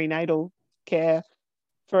and prenatal care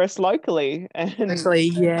for us locally. And actually,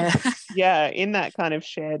 in that kind of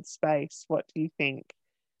shared space, what do you think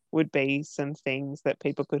would be some things that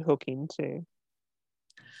people could hook into?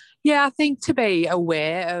 I think to be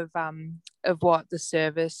aware of what the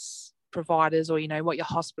service providers, or what your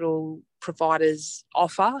hospital providers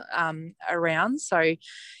offer around. So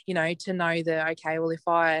to know that, okay, well, if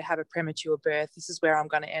I have a premature birth, this is where I'm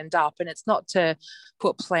going to end up. And it's not to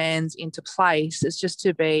put plans into place, it's just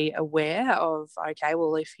to be aware of, okay,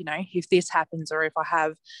 well, if this happens, or if I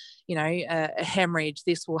have a hemorrhage,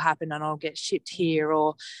 this will happen and I'll get shipped here.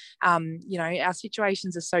 Or our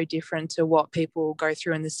situations are so different to what people go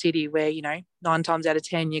through in the city, where 9 times out of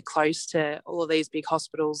 10 you're close to all of these big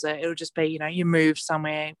hospitals. It'll just be you move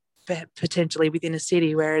somewhere potentially within a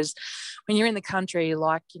city, whereas when you're in the country,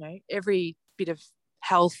 every bit of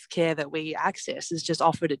health care that we access is just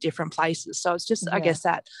offered at different places. So it's just I guess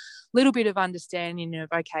that little bit of understanding of,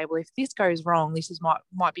 okay, well, if this goes wrong, this is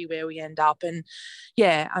might be where we end up. And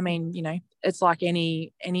I mean, it's like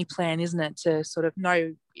any plan, isn't it, to sort of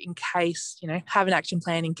know in case, have an action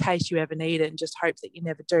plan in case you ever need it, and just hope that you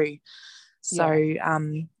never do. So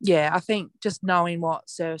I think just knowing what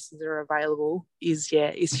services are available is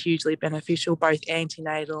hugely beneficial, both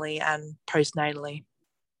antenatally and postnatally.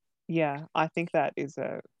 Yeah, I think that is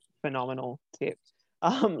a phenomenal tip.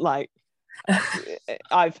 I've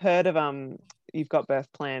heard of you've got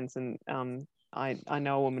birth plans, and I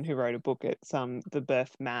know a woman who wrote a book. It's the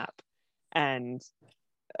birth map, and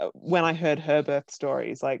when I heard her birth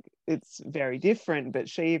stories, it's very different, but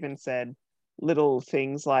she even said little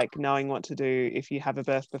things like knowing what to do if you have a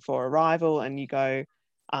birth before arrival, and you go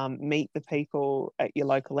meet the people at your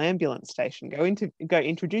local ambulance station, go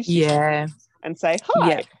introduce yourself and say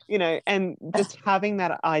hi, and just having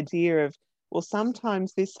that idea of, well,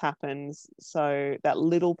 sometimes this happens, so that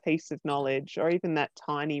little piece of knowledge, or even that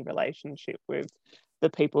tiny relationship with the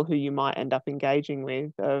people who you might end up engaging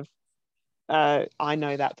with, of I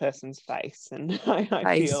know that person's face, and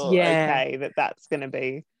I feel okay that that's going to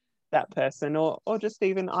be that person, or just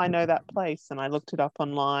even I know that place and I looked it up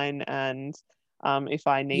online, and if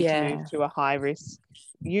I need to move to a high risk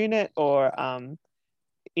unit, or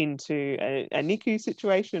into a NICU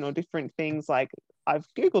situation, or different things, I've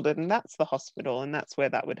Googled it and that's the hospital and that's where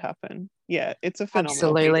that would happen. It's a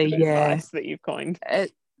phenomenal piece of advice that you've coined. And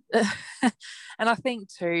I think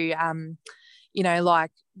too,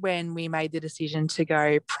 when we made the decision to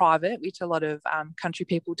go private, which a lot of country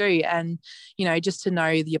people do, and just to know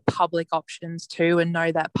your public options too, and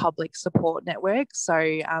know that public support network.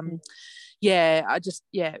 So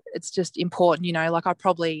it's just important. I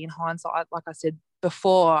probably, in hindsight, like I said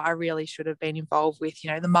before I really should have been involved with,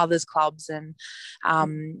 the mothers clubs and,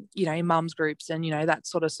 mums groups and, that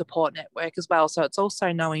sort of support network as well. So it's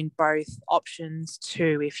also knowing both options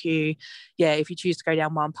too. If you choose to go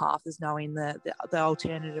down one path, is knowing the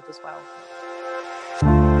alternative as well.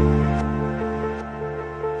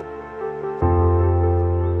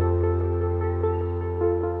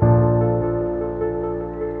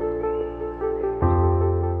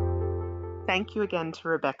 Thank you again to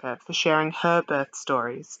Rebecca for sharing her birth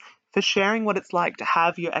stories, for sharing what it's like to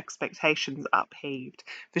have your expectations upheaved,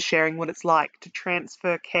 for sharing what it's like to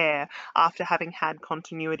transfer care after having had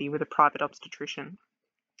continuity with a private obstetrician,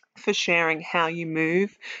 for sharing how you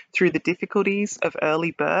move through the difficulties of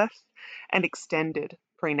early birth and extended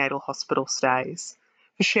prenatal hospital stays,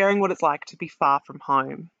 for sharing what it's like to be far from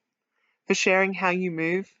home, for sharing how you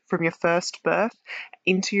move from your first birth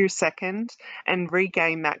into your second and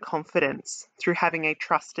regain that confidence through having a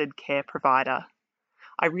trusted care provider.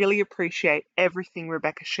 I really appreciate everything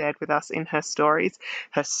Rebecca shared with us in her stories,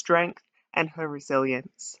 her strength and her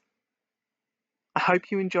resilience. I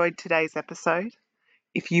hope you enjoyed today's episode.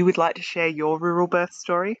 If you would like to share your rural birth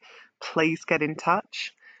story, please get in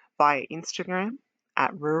touch via Instagram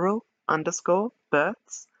at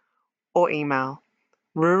rural_births or email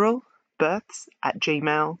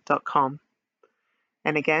ruralbirths@gmail.com.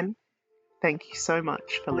 And again, thank you so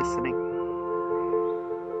much for listening.